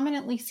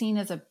predominantly seen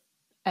as a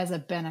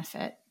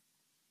benefit,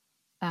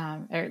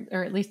 or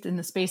at least in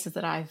the spaces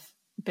that I've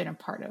been a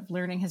part of,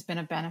 learning has been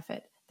a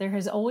benefit. There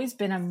has always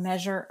been a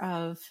measure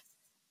of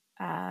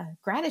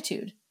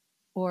gratitude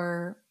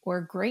or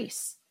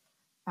grace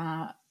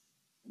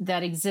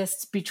that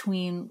exists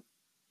between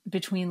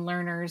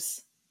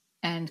learners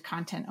and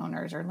content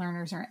owners, or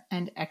learners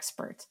and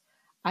experts.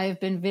 I have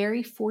been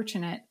very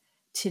fortunate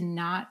to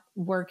not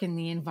work in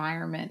the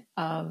environment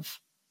of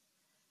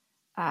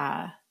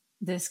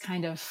this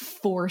kind of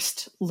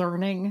forced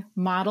learning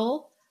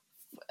model.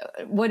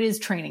 What is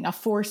training? A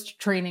forced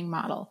training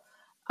model.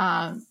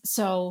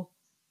 So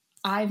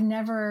I've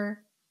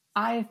never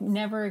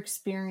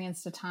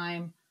experienced a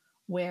time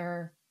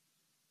where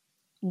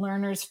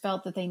learners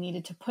felt that they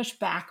needed to push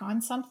back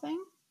on something.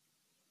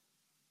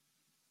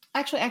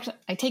 Actually,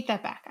 I take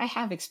that back. I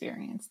have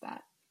experienced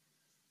that.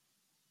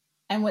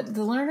 And what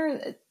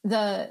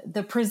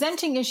the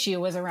presenting issue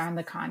was around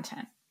the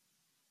content.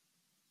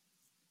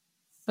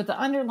 But the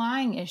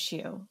underlying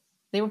issue,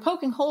 they were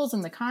poking holes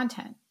in the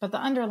content, but the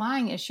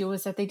underlying issue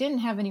was that they didn't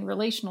have any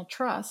relational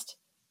trust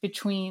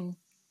between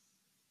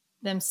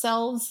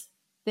themselves,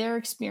 their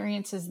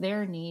experiences,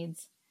 their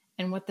needs,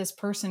 and what this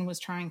person was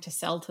trying to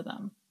sell to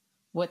them,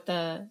 what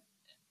the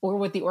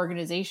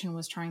organization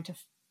was trying to,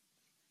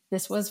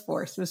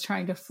 was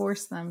trying to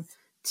force them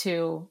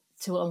to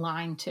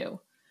align to.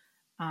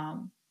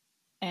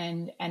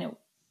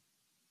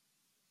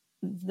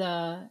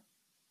 The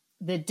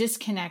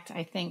disconnect,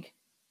 I think,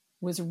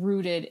 was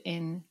rooted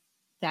in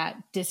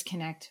that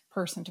disconnect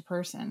person to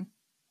person.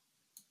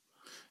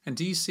 And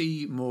do you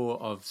see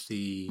more of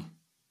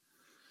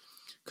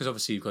because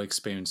obviously you've got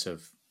experience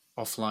of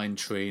offline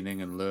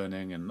training and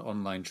learning and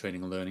online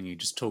training and learning. You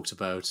just talked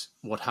about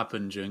what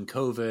happened during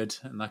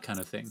COVID and that kind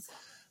of thing.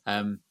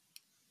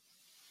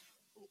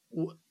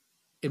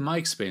 In my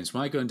experience,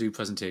 when I go and do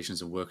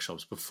presentations and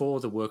workshops, before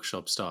the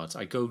workshop starts,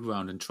 I go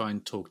around and try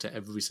and talk to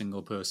every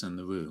single person in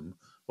the room,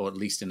 or at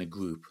least in a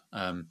group,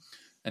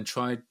 and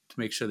try to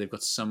make sure they've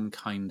got some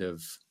kind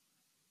of,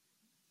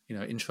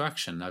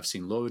 interaction. I've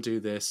seen Laura do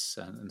this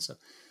and so.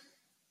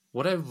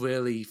 What I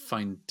really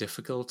find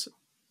difficult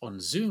on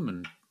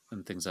Zoom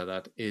and things like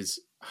that is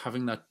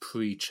having that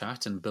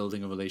pre-chat and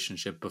building a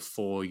relationship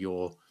before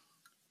you're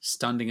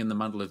standing in the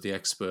mantle of the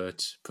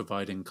expert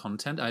providing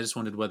content. I just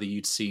wondered whether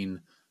you'd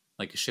seen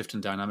like a shift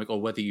in dynamic, or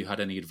whether you had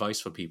any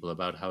advice for people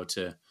about how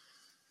to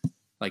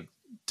like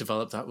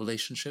develop that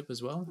relationship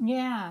as well.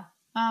 Yeah.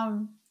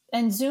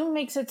 And Zoom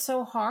makes it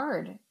so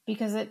hard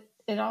because it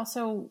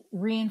also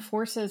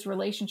reinforces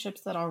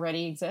relationships that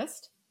already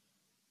exist.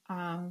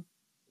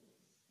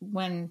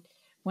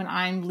 When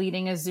I'm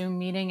leading a Zoom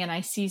meeting and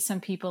I see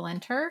some people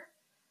enter,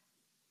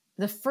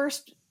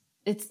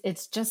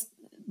 it's just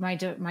my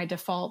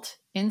default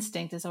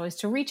instinct is always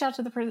to reach out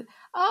to the person.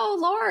 Oh,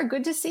 Laura,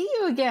 good to see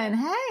you again.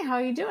 Hey, how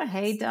are you doing?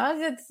 Hey,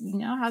 Doug,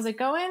 how's it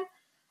going?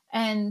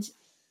 And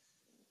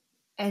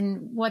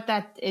what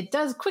it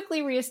does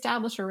quickly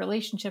reestablish a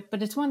relationship,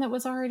 but it's one that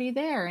was already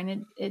there,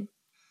 and it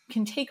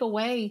can take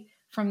away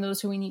from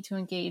those who we need to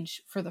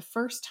engage for the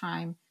first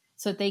time,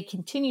 so that they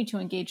continue to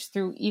engage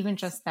through even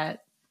just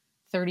that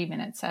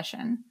 30-minute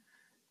session.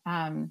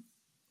 I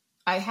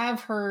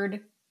have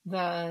heard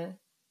the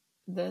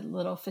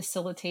little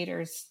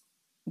facilitators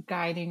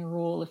guiding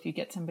rule: if you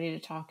get somebody to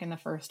talk in the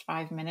first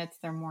 5 minutes,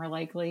 they're more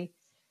likely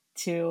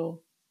to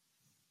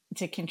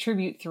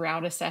contribute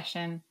throughout a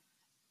session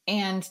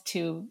and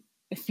to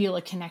feel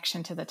a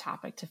connection to the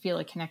topic, to feel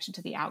a connection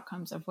to the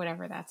outcomes of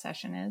whatever that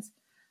session is.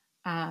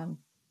 I'm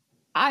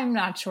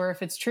not sure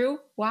if it's true.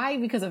 Why?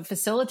 Because a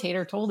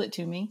facilitator told it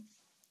to me.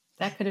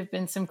 That could have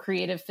been some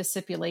creative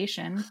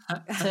facilitation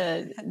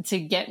to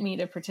get me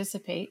to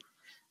participate.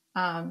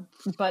 But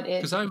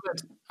because I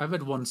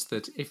read once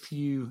that if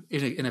you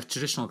in a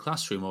traditional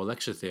classroom or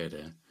lecture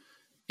theatre,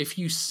 if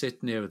you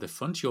sit near the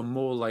front, you're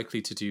more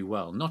likely to do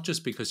well. Not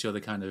just because you're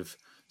the kind of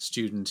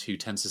student who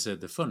tends to sit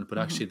at the front, but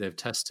actually they've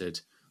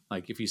tested,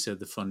 like if you sit at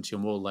the front, you're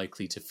more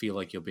likely to feel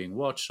like you're being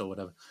watched or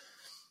whatever.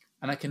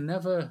 And I can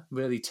never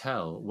really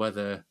tell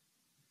whether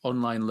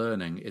online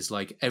learning is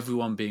like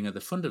everyone being at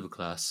the front of the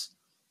class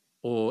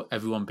or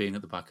everyone being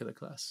at the back of the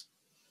class?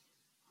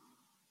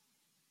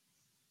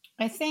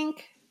 I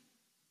think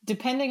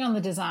depending on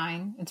the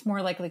design, it's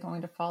more likely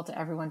going to fall to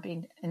everyone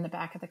being in the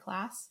back of the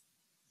class.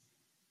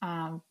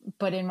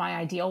 But in my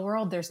ideal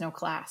world, there's no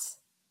class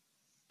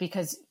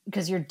because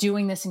you're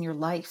doing this in your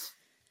life.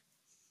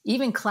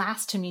 Even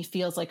class to me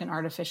feels like an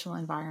artificial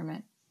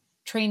environment.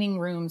 Training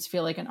rooms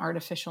feel like an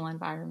artificial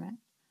environment.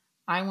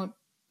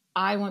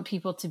 I want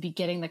people to be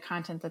getting the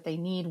content that they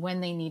need when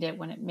they need it,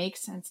 when it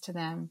makes sense to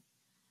them,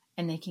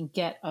 and they can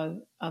get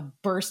a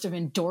burst of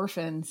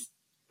endorphins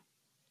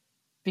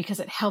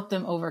because it helped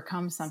them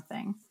overcome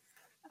something.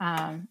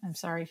 I'm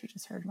sorry if you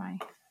just heard my,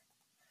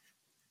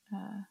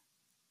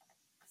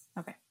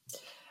 okay.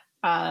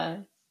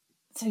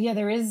 So yeah,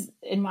 there is,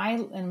 in my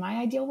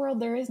ideal world,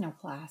 there is no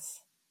class.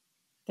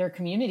 There are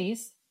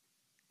communities.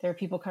 There are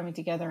people coming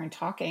together and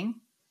talking,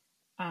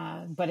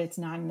 but it's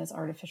not in this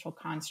artificial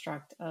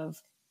construct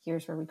of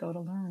here's where we go to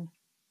learn.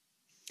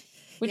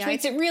 Which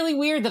makes it really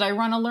weird that I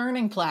run a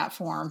learning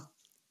platform.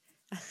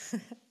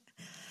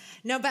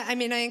 No, but I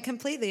mean, I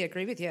completely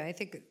agree with you. I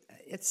think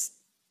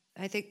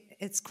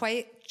it's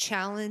quite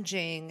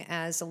challenging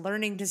as a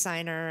learning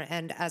designer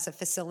and as a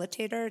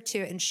facilitator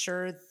to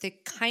ensure the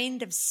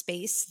kind of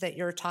space that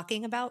you're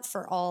talking about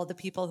for all the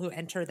people who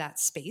enter that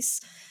space.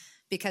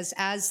 Because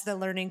as the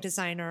learning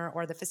designer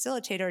or the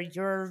facilitator,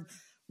 you're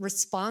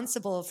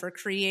responsible for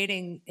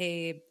creating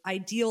a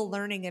ideal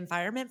learning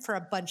environment for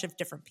a bunch of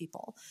different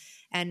people.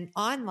 And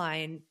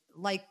online,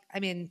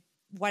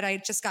 what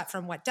I just got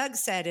from what Doug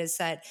said is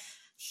that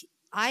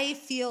I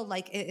feel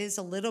like it is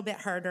a little bit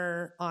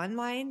harder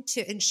online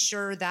to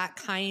ensure that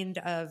kind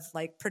of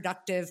like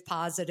productive,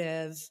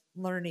 positive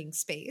learning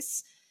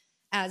space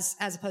as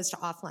opposed to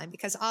offline.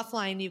 Because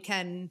offline you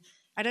can,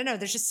 I don't know,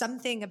 there's just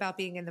something about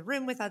being in the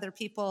room with other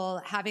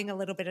people, having a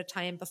little bit of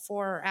time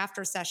before or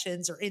after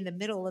sessions or in the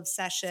middle of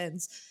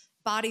sessions,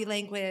 body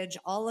language,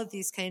 all of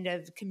these kind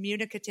of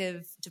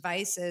communicative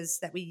devices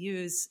that we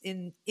use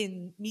in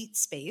meet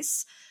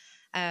space.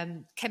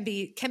 Can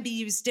be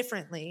used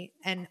differently.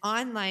 And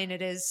online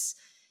it is,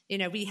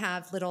 we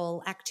have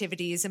little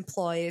activities,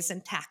 employees,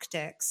 and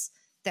tactics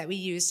that we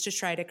use to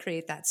try to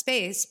create that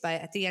space.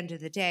 But at the end of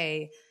the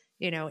day,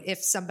 if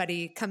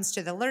somebody comes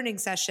to the learning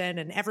session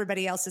and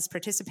everybody else is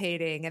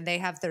participating and they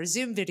have their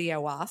Zoom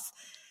video off,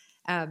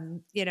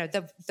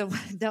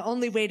 the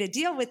only way to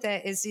deal with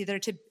it is either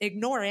to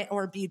ignore it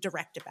or be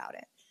direct about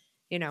it.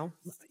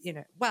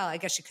 Well, I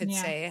guess you could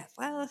say,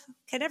 well,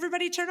 can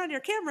everybody turn on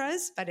your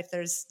cameras? But if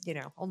there's,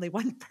 only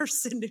one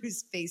person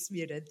who's face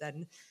muted,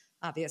 then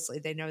obviously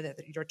they know that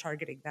you're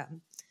targeting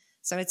them.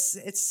 So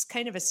it's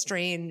kind of a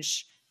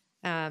strange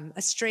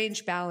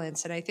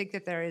balance. And I think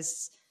that there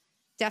is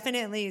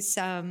definitely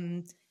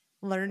some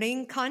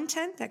learning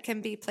content that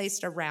can be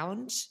placed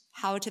around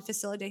how to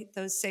facilitate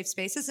those safe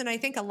spaces. And I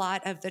think a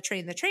lot of the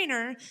Train the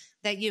Trainer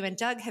that you and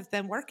Doug have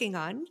been working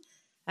on,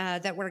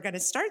 that we're going to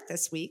start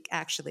this week,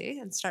 actually,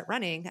 and start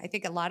running, I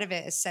think a lot of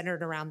it is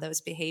centered around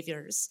those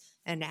behaviors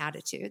and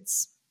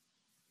attitudes.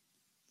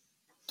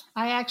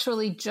 I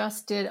actually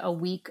just did a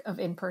week of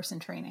in-person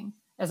training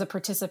as a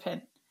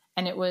participant,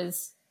 and it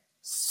was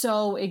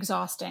so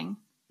exhausting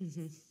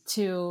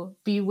to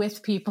be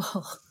with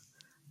people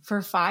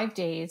for 5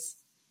 days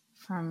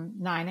from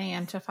 9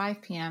 a.m. to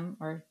 5 p.m.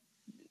 or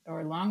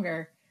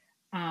longer.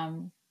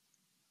 And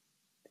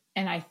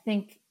I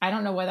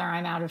don't know whether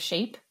I'm out of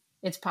shape.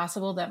 It's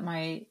possible that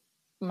my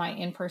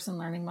in-person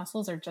learning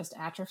muscles are just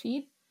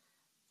atrophied.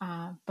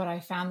 But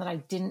I found that I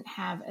didn't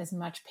have as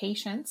much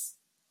patience,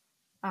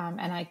 and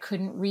I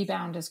couldn't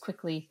rebound as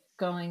quickly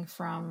going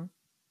from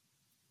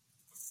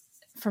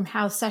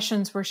how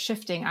sessions were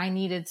shifting. I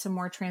needed some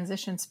more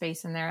transition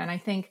space in there. And I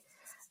think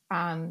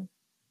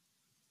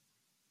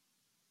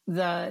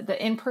the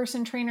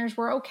in-person trainers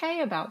were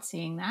okay about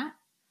seeing that.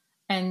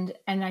 And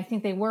I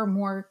think they were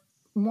more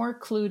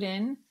clued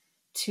in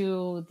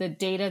to the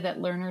data that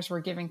learners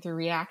were giving through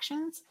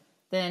reactions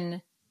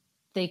than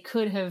they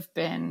could have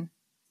been,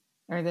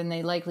 or than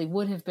they likely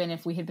would have been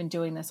if we had been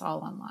doing this all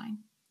online.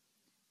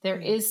 There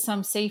is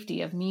some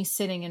safety of me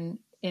sitting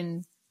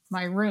in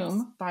my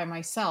room by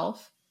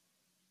myself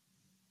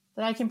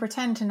that I can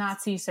pretend to not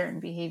see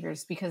certain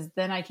behaviors, because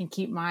then I can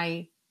keep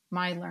my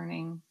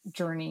learning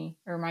journey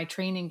or my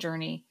training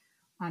journey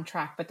on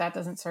track, but that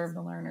doesn't serve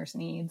the learner's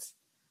needs.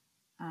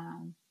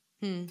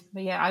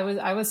 But yeah,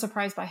 I was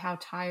surprised by how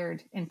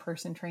tired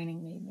in-person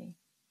training made me.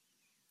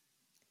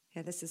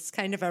 Yeah, this is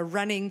kind of a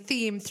running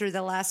theme through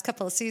the last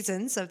couple of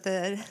seasons of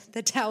the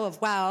Tao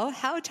of Wow,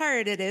 how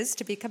tired it is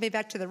to be coming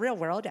back to the real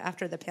world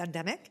after the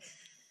pandemic.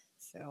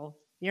 So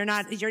you're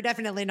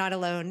definitely not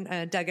alone.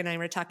 Doug and I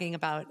were talking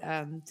about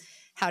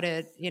how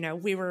to,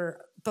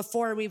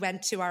 before we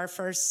went to our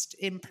first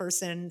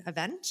in-person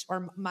event,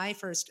 or my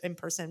first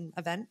in-person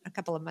event a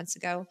couple of months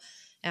ago,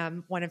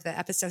 one of the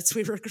episodes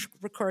we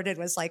recorded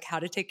was like how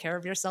to take care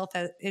of yourself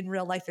in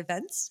real life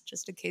events,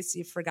 just in case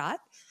you forgot.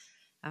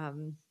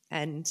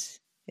 And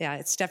Yeah,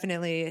 it's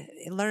definitely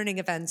learning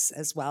events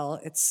as well.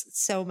 It's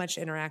so much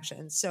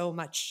interaction, so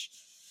much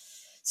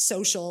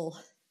social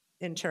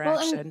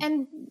interaction. Well,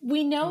 and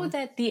we know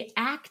that the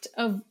act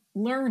of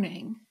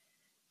learning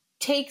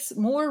takes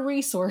more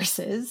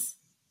resources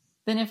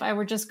than if I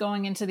were just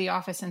going into the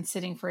office and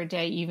sitting for a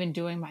day, even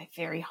doing my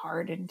very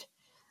hard and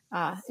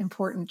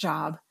important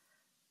job.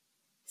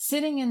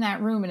 Sitting in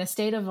that room in a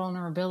state of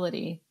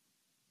vulnerability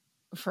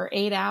for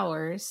 8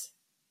 hours,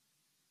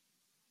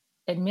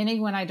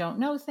 admitting when I don't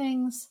know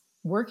things,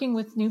 working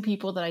with new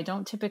people that I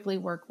don't typically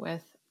work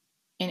with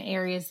in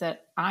areas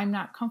that I'm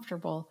not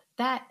comfortable,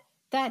 that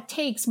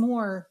takes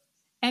more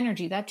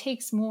energy. That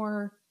takes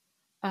more,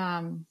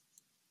 I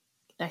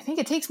think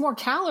it takes more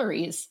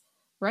calories,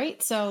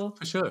 right? So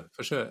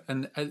For sure.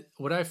 And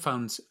what I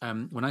found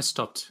when I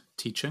stopped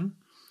teaching,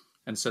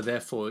 and so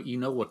therefore, you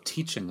know what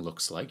teaching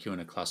looks like. You're in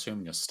a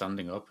classroom, you're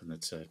standing up, and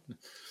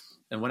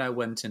and when I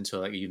went into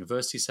like a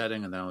university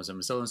setting, and then I was at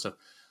Mozilla and stuff,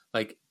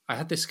 like I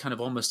had this kind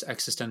of almost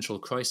existential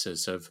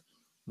crisis of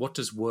what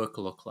does work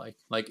look like?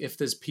 Like if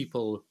there's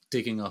people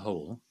digging a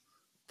hole,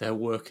 they're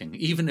working,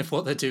 even if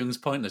what they're doing is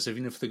pointless,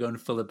 even if they're going to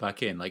fill it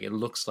back in, like it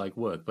looks like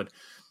work. But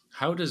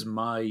how does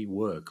my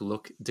work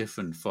look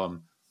different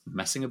from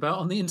messing about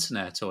on the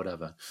internet or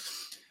whatever?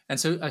 And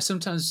so I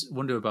sometimes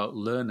wonder about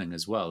learning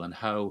as well, and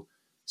how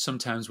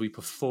sometimes we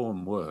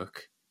perform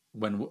work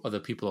when other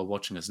people are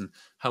watching us, and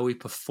how we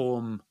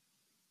perform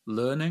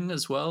learning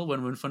as well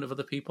when we're in front of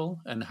other people,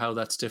 and how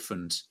that's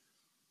different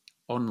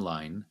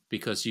online,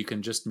 because you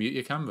can just mute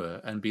your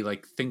camera and be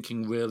like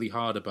thinking really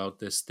hard about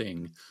this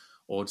thing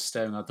or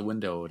staring out the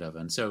window or whatever.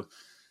 And so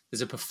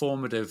there's a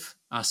performative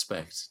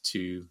aspect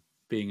to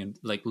being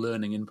like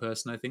learning in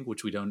person, I think,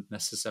 which we don't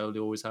necessarily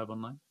always have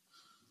online.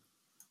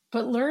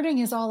 But learning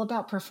is all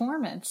about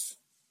performance,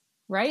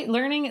 right?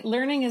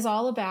 Learning is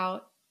all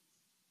about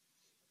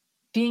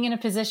being in a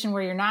position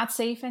where you're not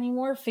safe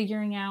anymore,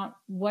 figuring out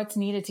what's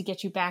needed to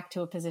get you back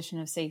to a position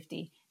of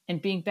safety.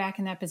 And being back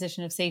in that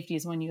position of safety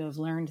is when you have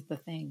learned the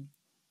thing.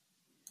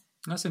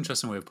 That's an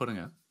interesting way of putting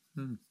it.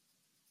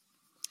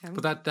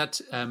 But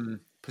that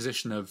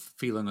position of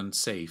feeling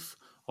unsafe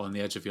or on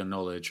the edge of your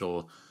knowledge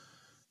or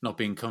not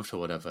being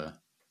comfortable, whatever,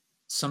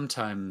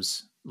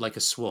 sometimes, like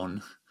a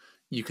swan,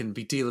 you can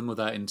be dealing with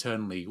that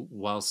internally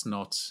whilst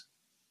not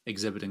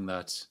exhibiting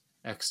that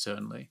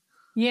externally.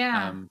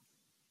 Yeah.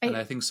 And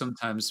I think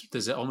sometimes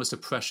there's almost a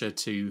pressure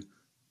to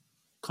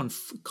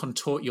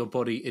contort your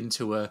body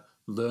into a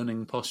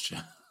learning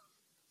posture.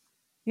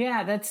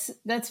 Yeah,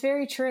 that's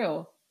very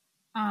true.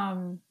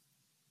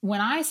 When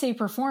I say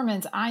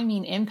performance, I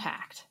mean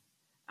impact.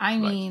 I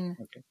mean,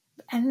 right. Okay.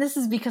 And this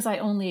is because I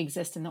only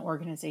exist in the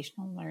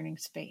organizational learning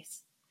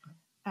space.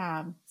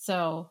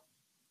 So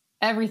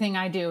everything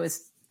I do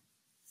is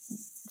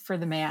for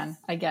the man,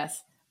 I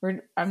guess.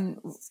 I'm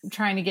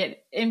trying to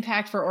get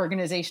impact for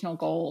organizational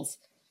goals.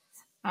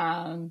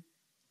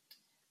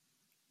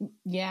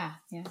 Yeah.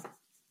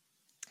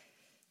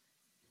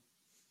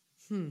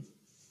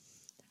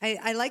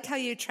 I like how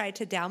you try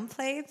to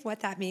downplay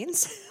what that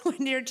means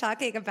when you're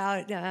talking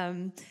about,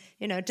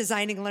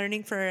 designing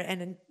learning for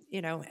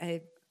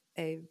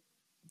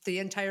the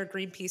entire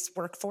Greenpeace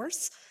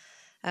workforce,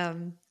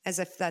 as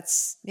if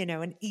that's,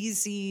 an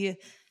easy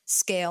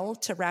scale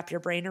to wrap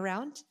your brain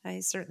around. I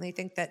certainly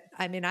think that,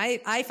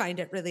 I find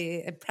it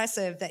really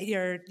impressive that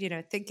you're,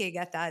 thinking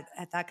at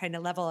that kind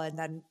of level, and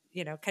then,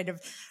 kind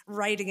of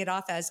writing it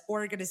off as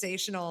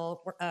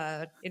organizational,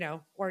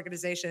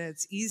 organization.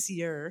 It's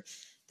easier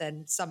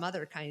than some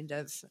other kind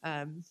of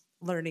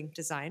learning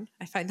design.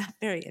 I find that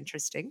very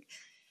interesting.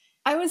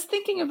 I was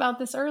thinking about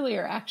this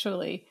earlier,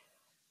 actually,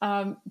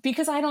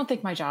 because I don't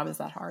think my job is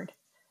that hard.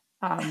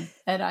 And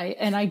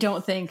I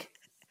don't think,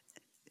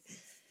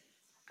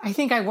 I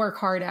think I work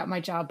hard at my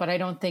job, but I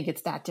don't think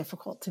it's that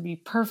difficult, to be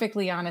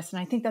perfectly honest.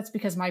 And I think that's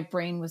because my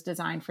brain was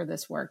designed for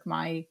this work.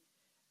 My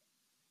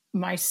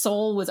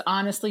soul was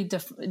honestly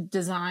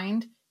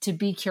designed to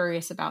be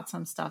curious about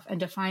some stuff and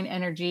to find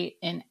energy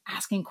in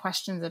asking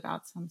questions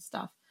about some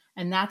stuff.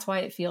 And that's why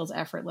it feels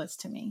effortless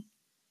to me.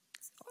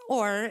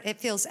 Or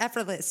it feels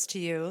effortless to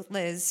you,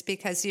 Liz,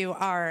 because you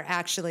are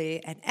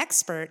actually an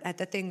expert at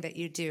the thing that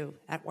you do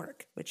at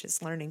work, which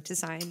is learning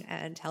design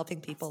and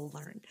helping people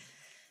learn.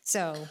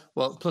 So,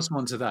 well, plus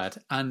one to that,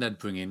 and then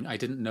bringing, I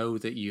didn't know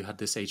that you had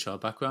this HR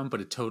background,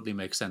 but it totally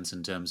makes sense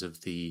in terms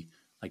of the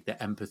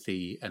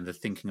empathy and the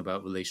thinking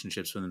about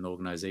relationships within an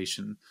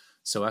organization.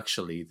 So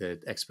actually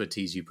the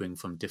expertise you bring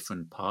from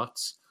different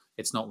parts,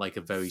 it's not like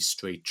a very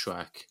straight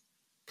track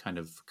kind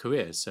of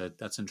career. So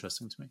that's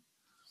interesting to me.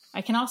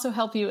 I can also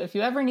help you if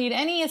you ever need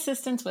any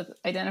assistance with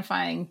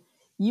identifying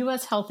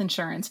U.S. health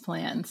insurance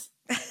plans.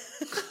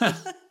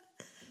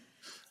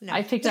 No.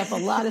 I picked up a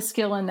lot of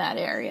skill in that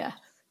area.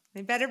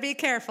 We better be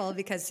careful,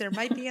 because there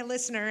might be a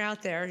listener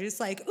out there who's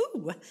like,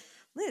 ooh,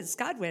 Liz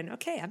Godwin,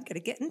 okay, I'm going to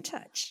get in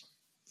touch.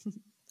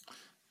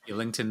 Your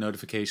LinkedIn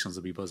notifications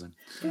will be buzzing.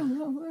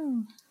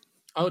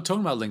 Oh,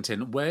 talking about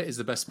LinkedIn, where is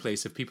the best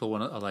place if people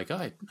are like,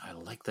 oh, I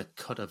like the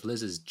cut of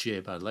Liz's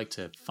jib, I'd like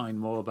to find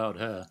more about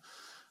her.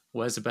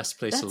 Where's the best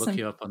place to look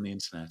you up on the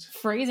internet?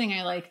 Phrasing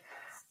I like.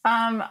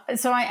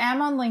 So I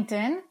am on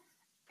LinkedIn,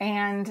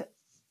 and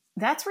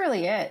that's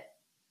really it.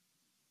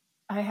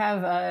 I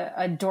have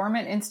a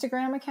dormant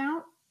Instagram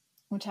account,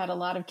 which had a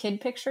lot of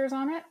kid pictures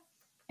on it.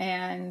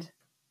 And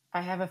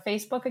I have a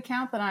Facebook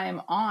account that I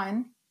am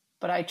on,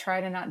 but I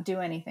try to not do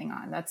anything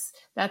on.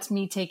 That's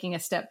me taking a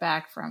step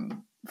back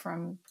from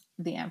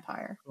the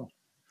empire. Cool.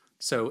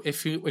 So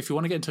if you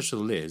want to get in touch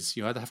with Liz,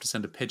 you either have to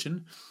send a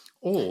pigeon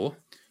or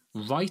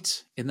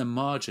write in the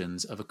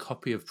margins of a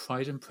copy of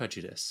Pride and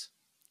Prejudice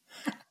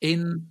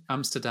in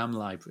Amsterdam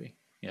Library.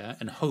 Yeah,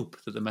 and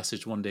hope that the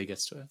message one day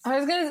gets to her. I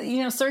was going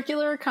to,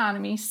 circular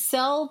economy,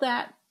 sell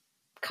that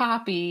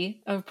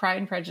copy of Pride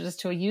and Prejudice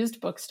to a used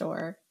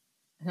bookstore,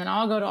 and then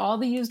I'll go to all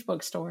the used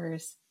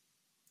bookstores,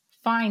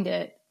 find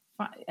it,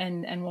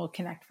 and we'll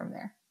connect from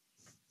there.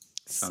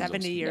 Sounds 70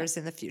 awesome. Years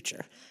in the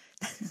future.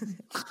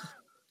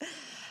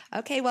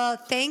 Okay, well,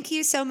 thank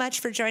you so much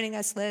for joining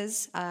us,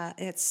 Liz.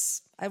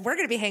 We're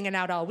going to be hanging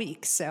out all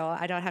week, so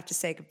I don't have to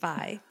say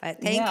goodbye.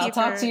 But thank you. I'll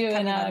talk to you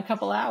in a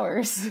couple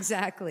hours.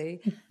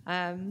 Exactly.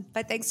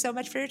 But thanks so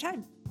much for your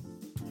time.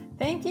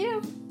 Thank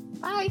you.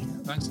 Bye.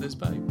 Thanks, Liz.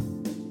 Bye.